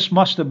know. This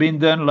must have been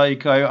then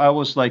like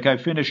I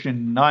finished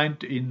in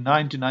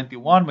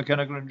 1991,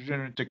 mechanical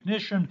engineering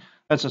technician.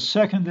 That's a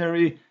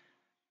secondary.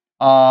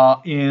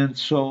 And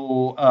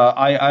so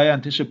I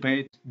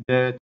anticipate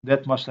that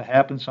that must have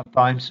happened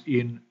sometimes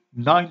in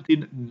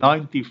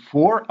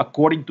 1994,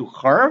 according to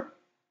her.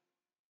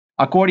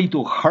 According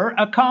to her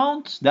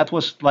accounts, that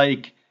was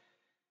like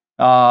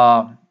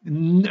no,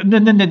 no,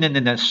 no, no, no,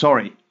 no,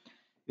 sorry.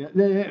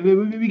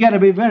 We got to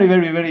be very,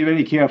 very, very,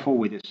 very careful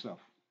with this stuff.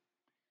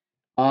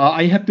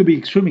 I have to be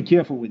extremely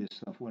careful with this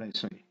stuff, what I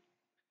say.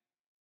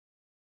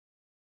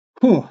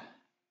 Whew.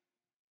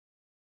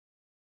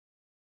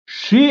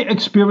 She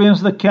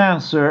experienced the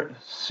cancer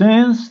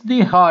since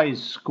the high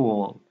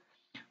school.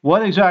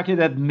 What exactly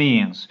that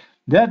means?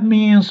 That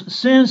means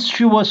since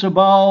she was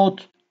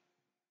about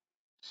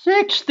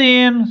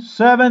 16,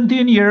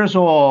 17 years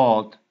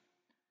old.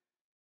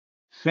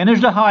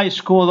 Finished the high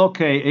school,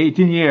 okay,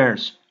 18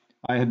 years.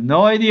 I had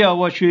no idea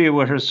what she did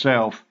with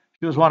herself.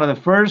 She was one of the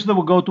first that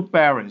would go to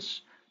Paris.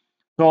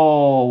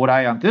 So what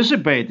I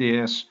anticipate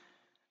is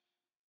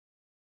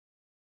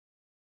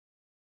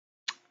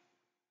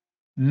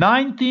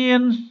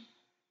 19,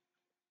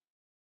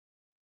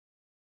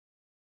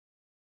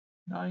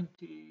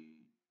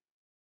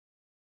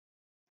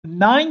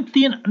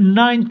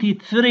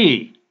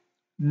 1993,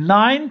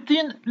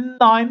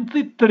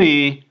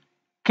 1993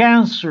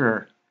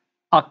 cancer.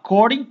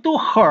 According to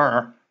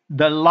her,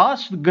 the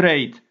last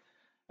grade.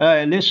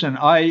 Listen,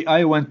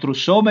 I went through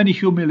so many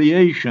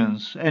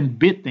humiliations and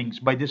beatings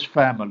by this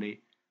family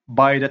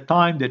by the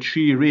time that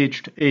she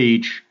reached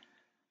age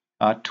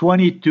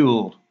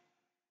 22,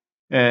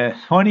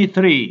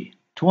 23,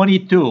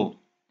 22.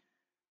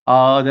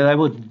 That I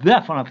would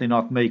definitely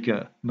not make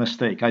a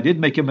mistake. I did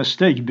make a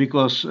mistake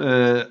because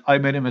I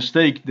made a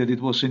mistake that it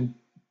was in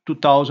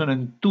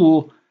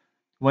 2002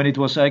 when it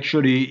was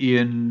actually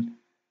in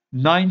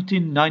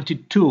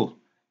 1992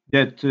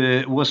 that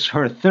was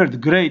her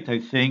third grade, I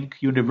think,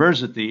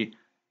 university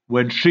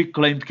when she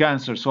claimed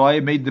cancer. So I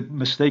made the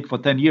mistake for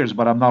 10 years,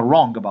 but I'm not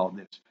wrong about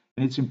this.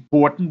 And it's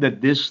important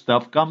that this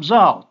stuff comes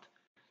out.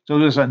 So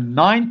there's a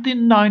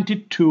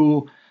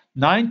 1992,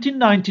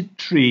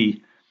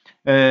 1993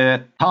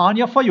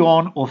 Tanja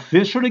Fajon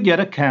officially get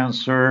a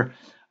cancer.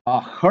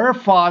 Her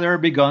father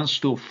begins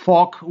to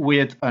fuck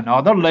with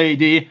another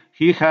lady.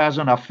 He has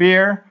an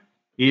affair,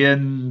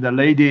 and the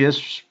lady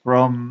is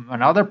from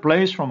another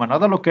place, from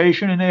another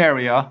location in the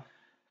area.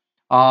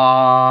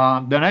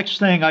 The next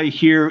thing I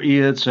hear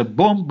is a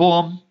boom,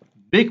 boom,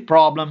 big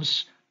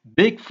problems,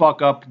 big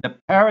fuck up. The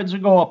parents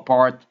go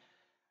apart.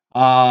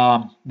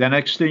 The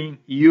next thing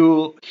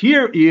you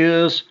hear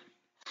is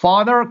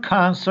father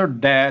cancer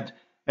dead.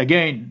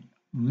 Again,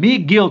 me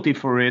guilty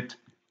for it.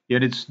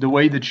 Yet it's the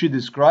way that she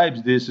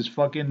describes this is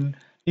fucking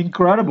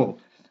incredible.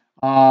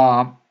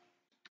 Uh,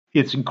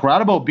 it's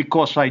incredible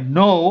because I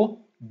know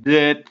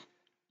that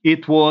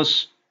it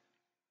was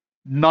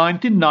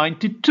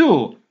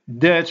 1992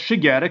 that she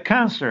got a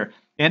cancer,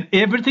 and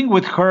everything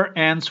with her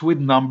ends with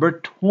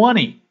number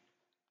 20.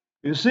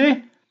 You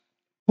see,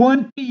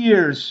 20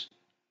 years.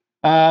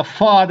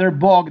 Father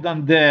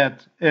Bogdan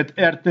dead at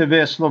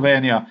RTV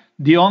Slovenia.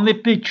 The only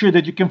picture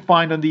that you can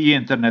find on the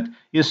internet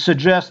is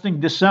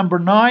suggesting December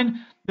 9.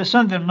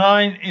 December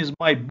 9 is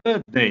my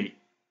birthday.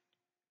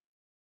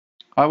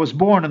 I was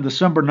born on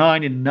December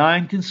 9 in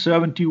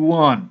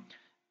 1971.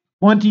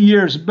 20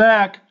 years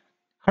back,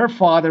 her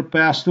father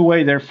passed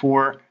away,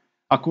 therefore,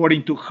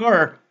 according to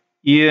her,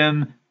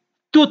 in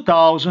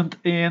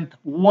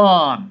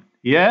 2001.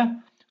 Yeah?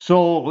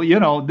 So,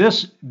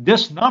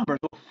 this number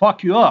will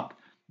fuck you up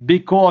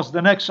because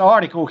the next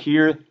article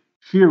here,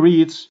 she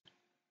reads,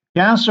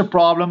 cancer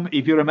problem,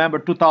 if you remember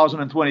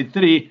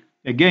 2023,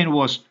 again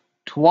was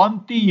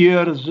 20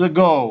 years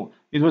ago.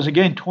 It was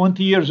again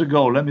 20 years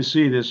ago. Let me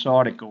see this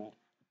article.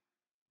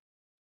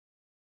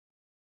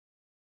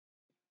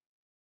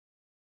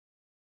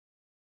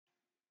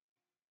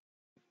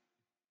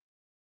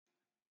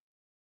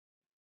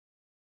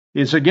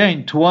 It's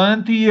again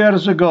 20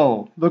 years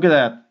ago. Look at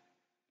that.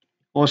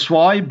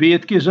 Osvaj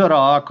bitki za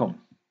rakom.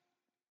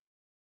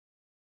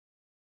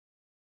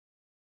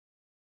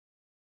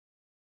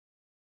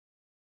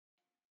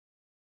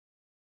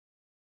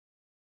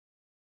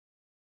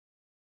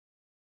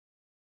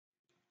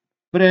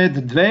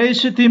 Pred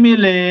 20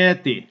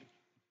 leti.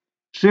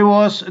 She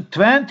was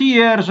 20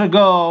 years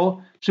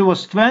ago. She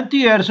was 20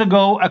 years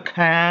ago a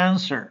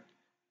cancer.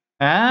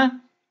 Huh?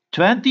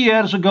 20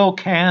 years ago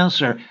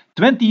cancer.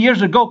 20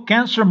 years ago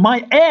cancer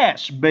my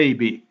ass,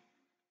 baby.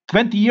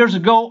 20 years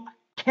ago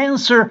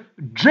cancer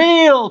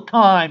jail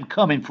time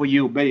coming for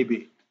you,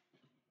 baby.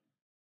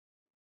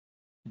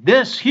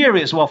 This here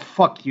is, well,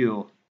 fuck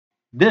you.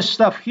 This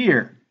stuff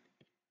here.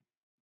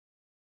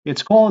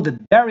 It's called the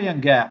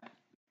Darien Gap.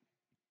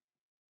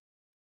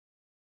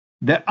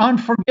 The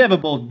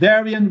unforgivable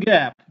Darien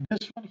Gap.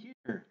 This one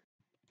here.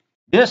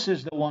 This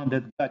is the one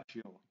that got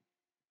you.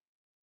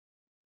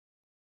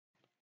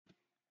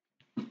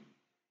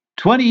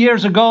 20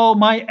 years ago,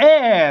 my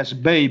ass,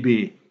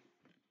 baby.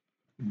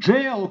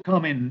 Jail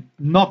coming,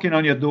 knocking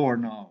on your door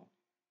now.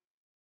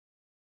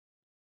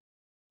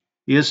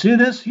 You see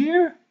this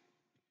here?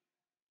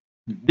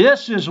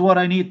 This is what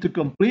I need to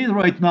complete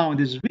right now in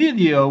this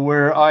video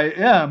where I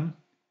am.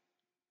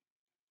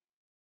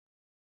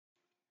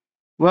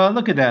 Well,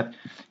 look at that.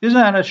 Isn't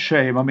that a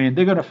shame? I mean,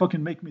 they're going to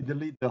fucking make me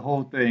delete the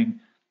whole thing,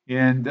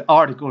 and the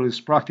article is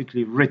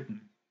practically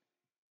written.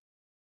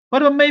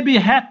 But maybe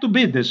it had to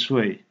be this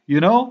way, you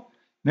know?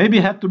 Maybe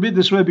it had to be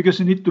this way because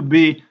it needs to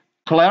be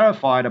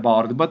clarified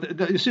about it.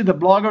 But you see, the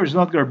blogger is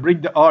not going to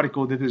bring the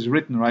article that is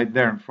written right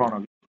there in front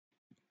of you.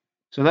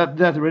 So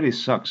that really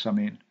sucks. I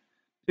mean,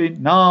 see,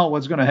 now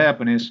what's going to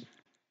happen is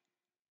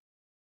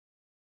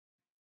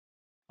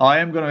I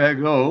am going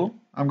to go.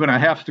 I'm going to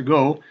have to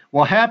go.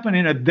 What happened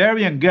in a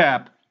Darien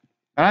Gap,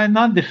 and I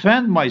not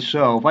defend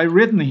myself. I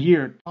written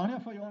here,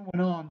 Tanja Fajon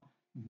went on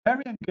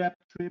Darien Gap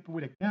trip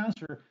with a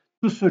cancer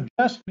to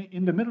suggest me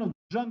in the middle of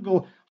the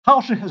jungle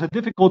how she has a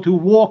difficulty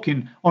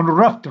walking on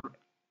rough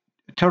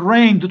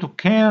terrain due to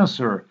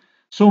cancer.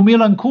 So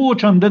Milan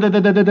Kuchan,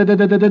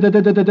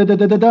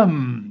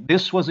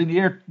 this was in the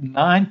year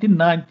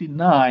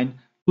 1999,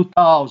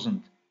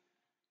 2000.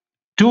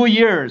 2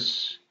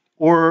 years,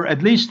 or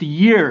at least a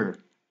year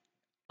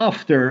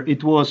after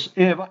it was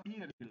Eva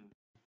Iril.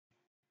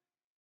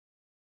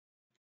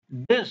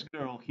 This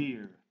girl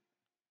here.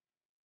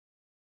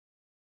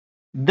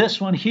 This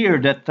one here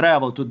that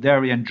traveled to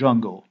Darien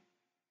Jungle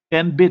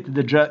and beat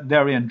the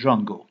Darien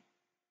Jungle.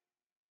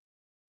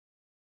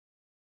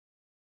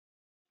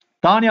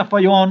 Tanja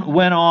Fajon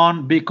went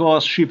on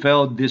because she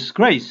felt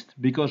disgraced,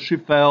 because she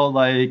felt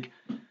like,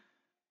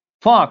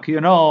 fuck, you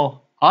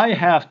know, I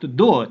have to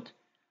do it.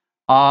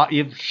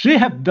 If she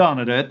had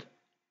done it,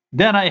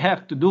 then I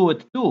have to do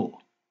it too.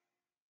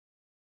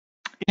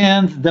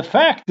 And the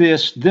fact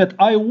is that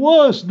I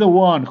was the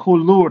one who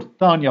lured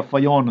Tanja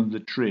Fajon on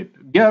the trip,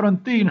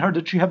 guaranteeing her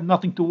that she had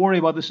nothing to worry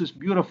about. This is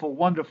beautiful,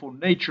 wonderful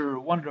nature,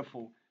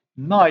 wonderful,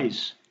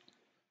 nice.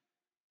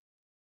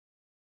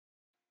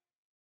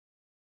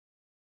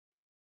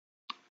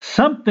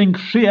 Something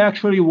she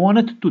actually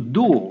wanted to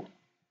do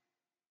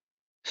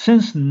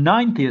since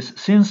 90s,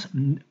 since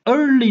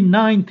early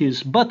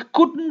 90s, but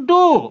couldn't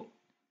do.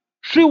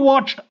 She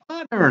watched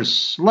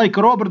others like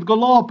Robert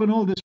Golop and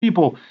all these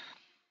people,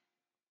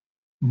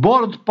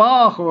 Bort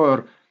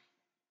Pacher,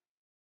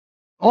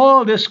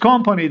 all this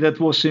company that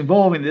was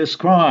involved in this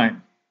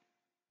crime,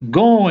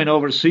 going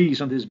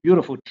overseas on this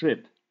beautiful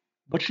trip.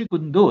 But she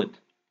couldn't do it.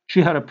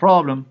 She had a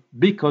problem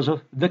because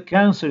of the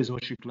cancer, is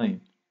what she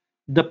claimed.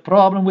 The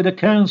problem with the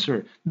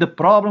cancer, the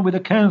problem with the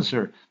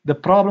cancer, the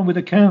problem with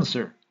the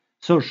cancer.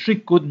 So she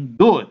couldn't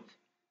do it.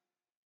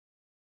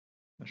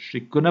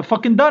 She couldn't have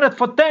fucking done it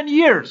for 10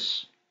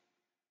 years.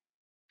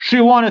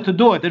 She wanted to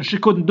do it and she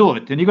couldn't do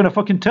it. And you're gonna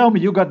fucking tell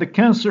me you got the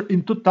cancer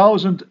in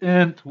 2000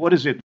 and what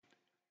is it?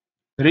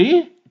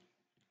 3?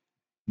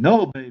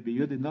 No, baby,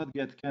 you did not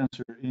get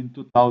cancer in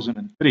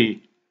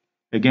 2003.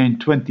 Again,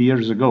 20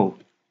 years ago.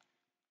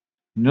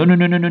 No, no,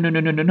 no, no, no, no, no,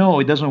 no, no, no.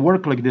 It doesn't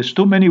work like this.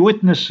 Too many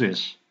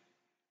witnesses.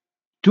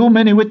 Too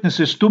many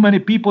witnesses, too many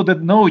people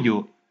that know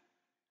you.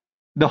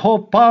 The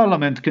whole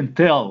parliament can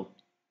tell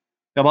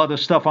about the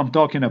stuff I'm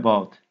talking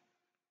about.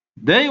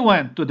 They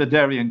went to the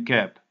Darien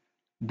Gap.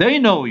 They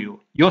know you.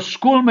 Your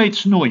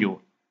schoolmates knew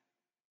you.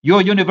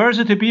 Your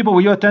university people,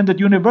 when you attended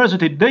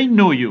university, they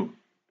knew you.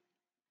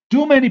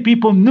 Too many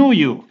people knew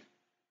you.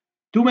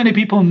 Too many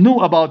people knew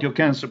about your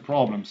cancer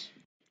problems.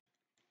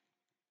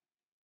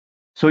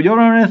 So you're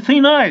on a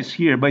thin ice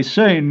here by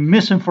saying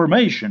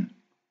misinformation.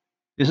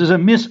 This is a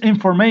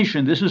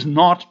misinformation. This is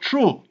not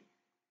true.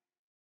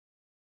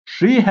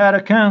 She had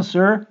a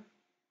cancer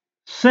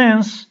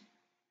since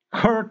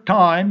her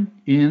time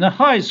in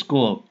high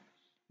school.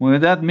 Well,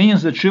 that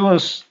means that she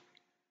was,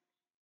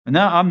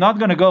 now I'm not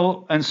going to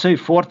go and say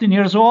 14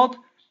 years old,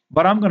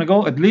 but I'm going to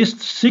go at least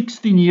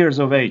 16 years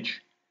of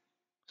age.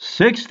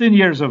 16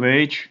 years of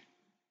age.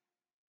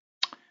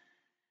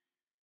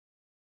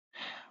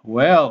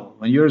 Well,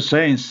 when you're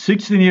saying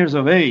 16 years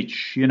of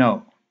age, you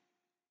know,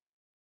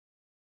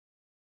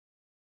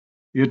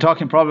 you're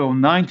talking probably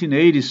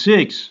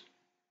 1986,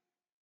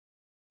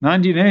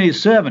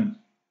 1987,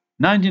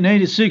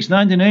 1986,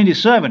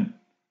 1987.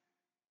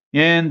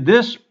 And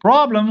these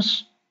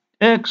problems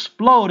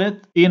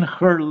exploded in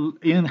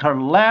her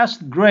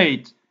last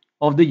grade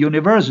of the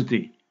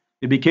university.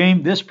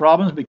 These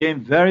problems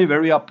became very,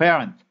 very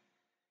apparent.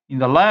 In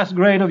the last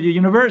grade of the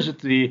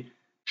university,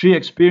 she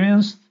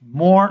experienced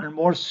more and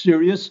more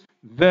serious,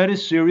 very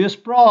serious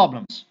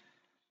problems.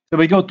 So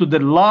we go to the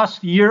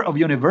last year of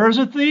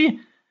university.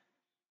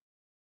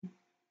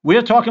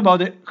 We're talking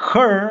about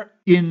her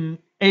in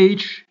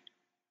age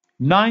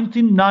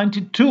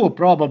 1992,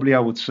 probably, I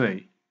would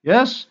say.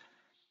 Yes?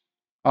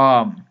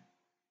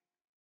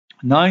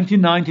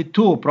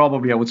 1992,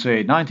 probably, I would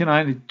say.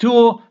 1992,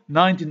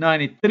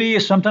 1993,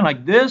 something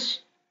like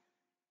this.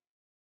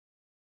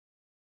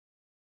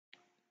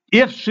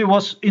 If she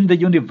was in the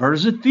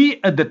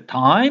university at the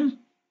time,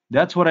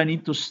 that's what I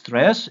need to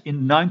stress,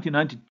 in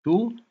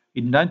 1992,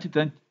 in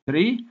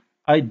 1993,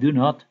 I do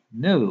not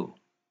know.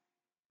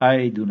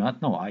 I do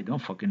not know. I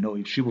don't fucking know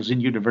if she was in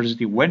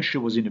university, when she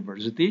was in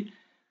university,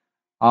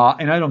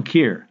 and I don't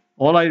care.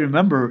 All I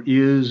remember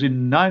is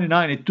in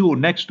 1992,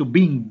 next to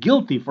being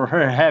guilty for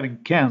her having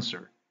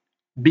cancer,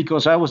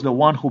 because I was the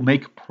one who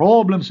make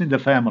problems in the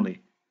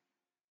family.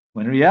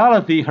 When in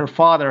reality, her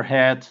father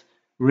had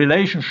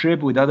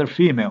relationship with other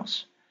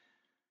females.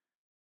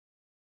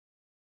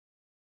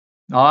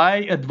 I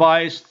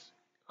advised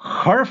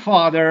her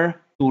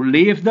father to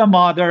leave the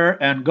mother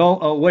and go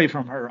away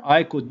from her.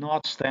 I could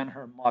not stand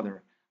her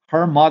mother.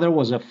 Her mother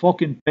was a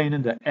fucking pain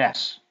in the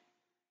ass.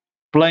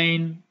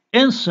 Plain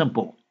and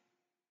simple.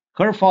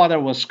 Her father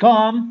was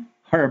calm.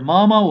 Her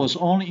mama was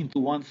only into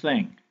one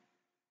thing: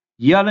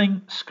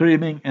 yelling,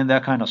 screaming, and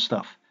that kind of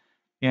stuff.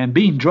 And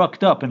being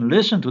drugged up and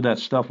listening to that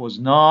stuff was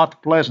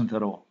not pleasant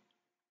at all.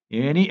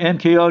 Any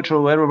MK Ultra,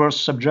 whoever was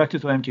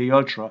subjected to MK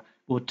Ultra,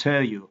 will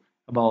tell you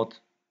about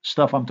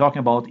stuff I'm talking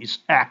about is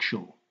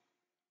actual.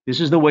 This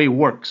is the way it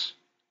works.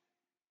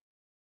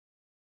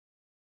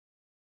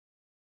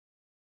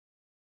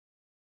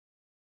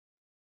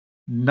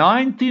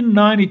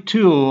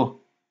 1992,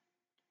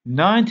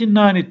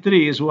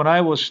 1993 is when I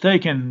was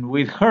taken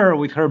with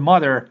her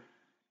mother,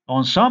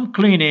 on some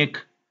clinic.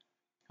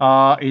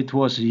 It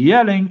was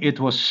yelling, it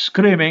was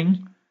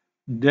screaming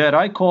that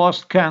I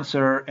caused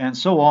cancer and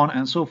so on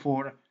and so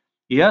forth.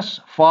 Yes,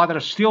 father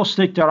still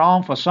sticked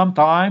around for some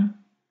time.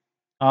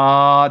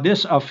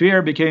 This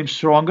affair became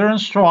stronger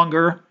and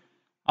stronger.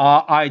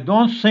 I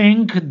don't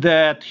think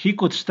that he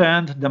could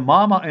stand the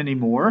mama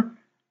anymore.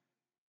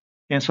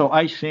 And so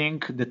I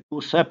think the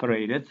two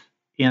separated,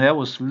 and that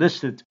was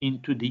listed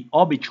into the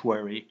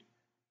obituary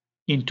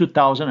in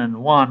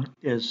 2001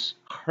 as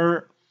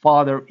her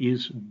father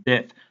is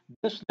dead.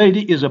 This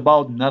lady is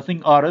about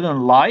nothing other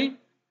than lie,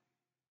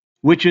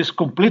 which is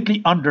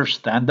completely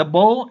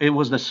understandable. It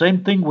was the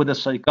same thing with the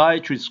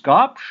psychiatrist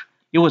cops.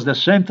 It was the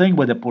same thing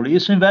with the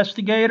police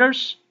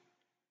investigators.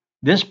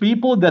 These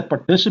people that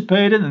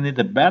participated and did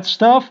the bad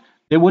stuff,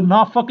 they would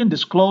not fucking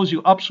disclose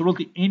you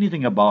absolutely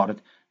anything about it.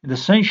 And the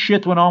same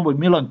shit went on with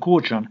Milan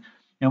Kuchan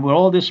and with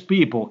all these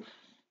people.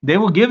 They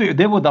would give you,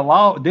 they would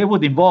allow, they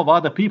would involve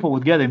other people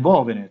would get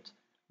involved in it.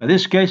 But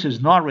this case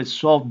is not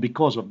resolved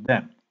because of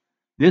them.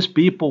 These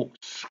people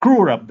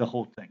screwed up the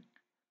whole thing,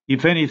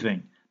 if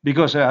anything,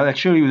 because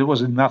actually there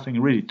was nothing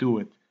really to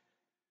it.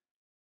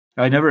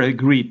 I never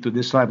agreed to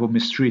this type of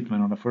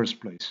mistreatment in the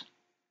first place.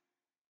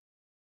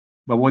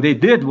 But what they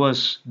did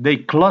was they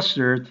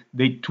clustered,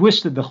 they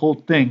twisted the whole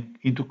thing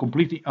into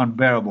completely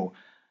unbearable.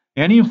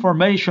 Any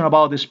information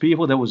about these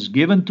people that was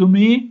given to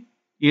me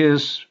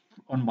is,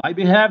 on my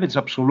behalf, it's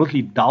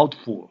absolutely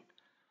doubtful.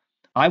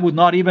 I would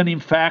not even, in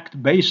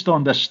fact, based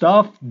on the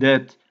stuff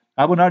that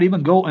I would not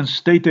even go and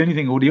state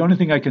anything. Or the only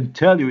thing I can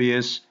tell you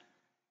is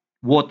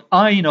what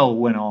I know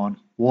went on,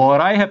 what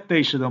I have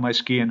tasted on my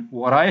skin,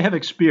 what I have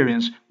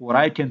experienced, what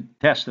I can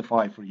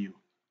testify for you.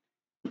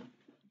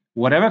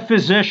 Whatever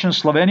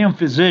physicians, Slovenian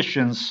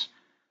physicians,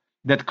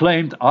 that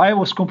claimed I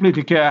was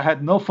completely care, I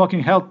had no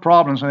fucking health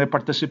problems and I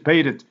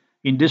participated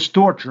in this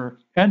torture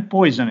and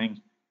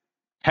poisoning,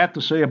 had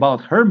to say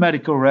about her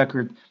medical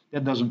record,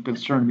 that doesn't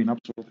concern me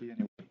absolutely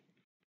anyway.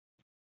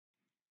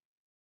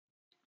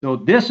 So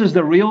this is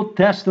the real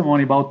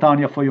testimony about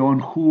Tanja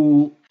Fajon,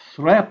 who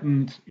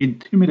threatened,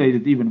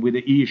 intimidated even with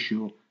the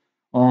issue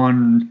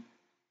on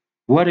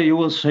whether you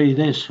will say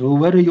this or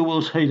whether you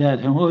will say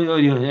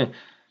that.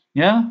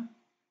 Yeah?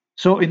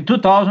 So in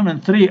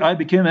 2003, I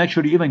became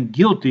actually even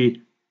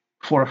guilty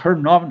for her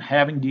not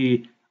having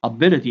the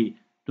ability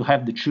to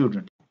have the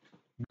children,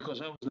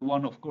 because I was the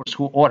one, of course,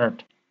 who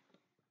ordered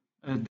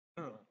uh,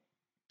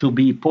 to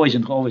be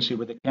poisoned, obviously,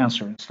 with the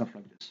cancer and stuff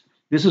like this.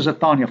 This is a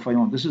Tanja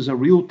Fajon. This is a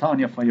real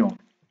Tanja Fajon.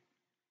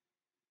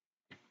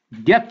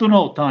 Get to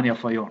know Tanja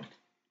Fajon.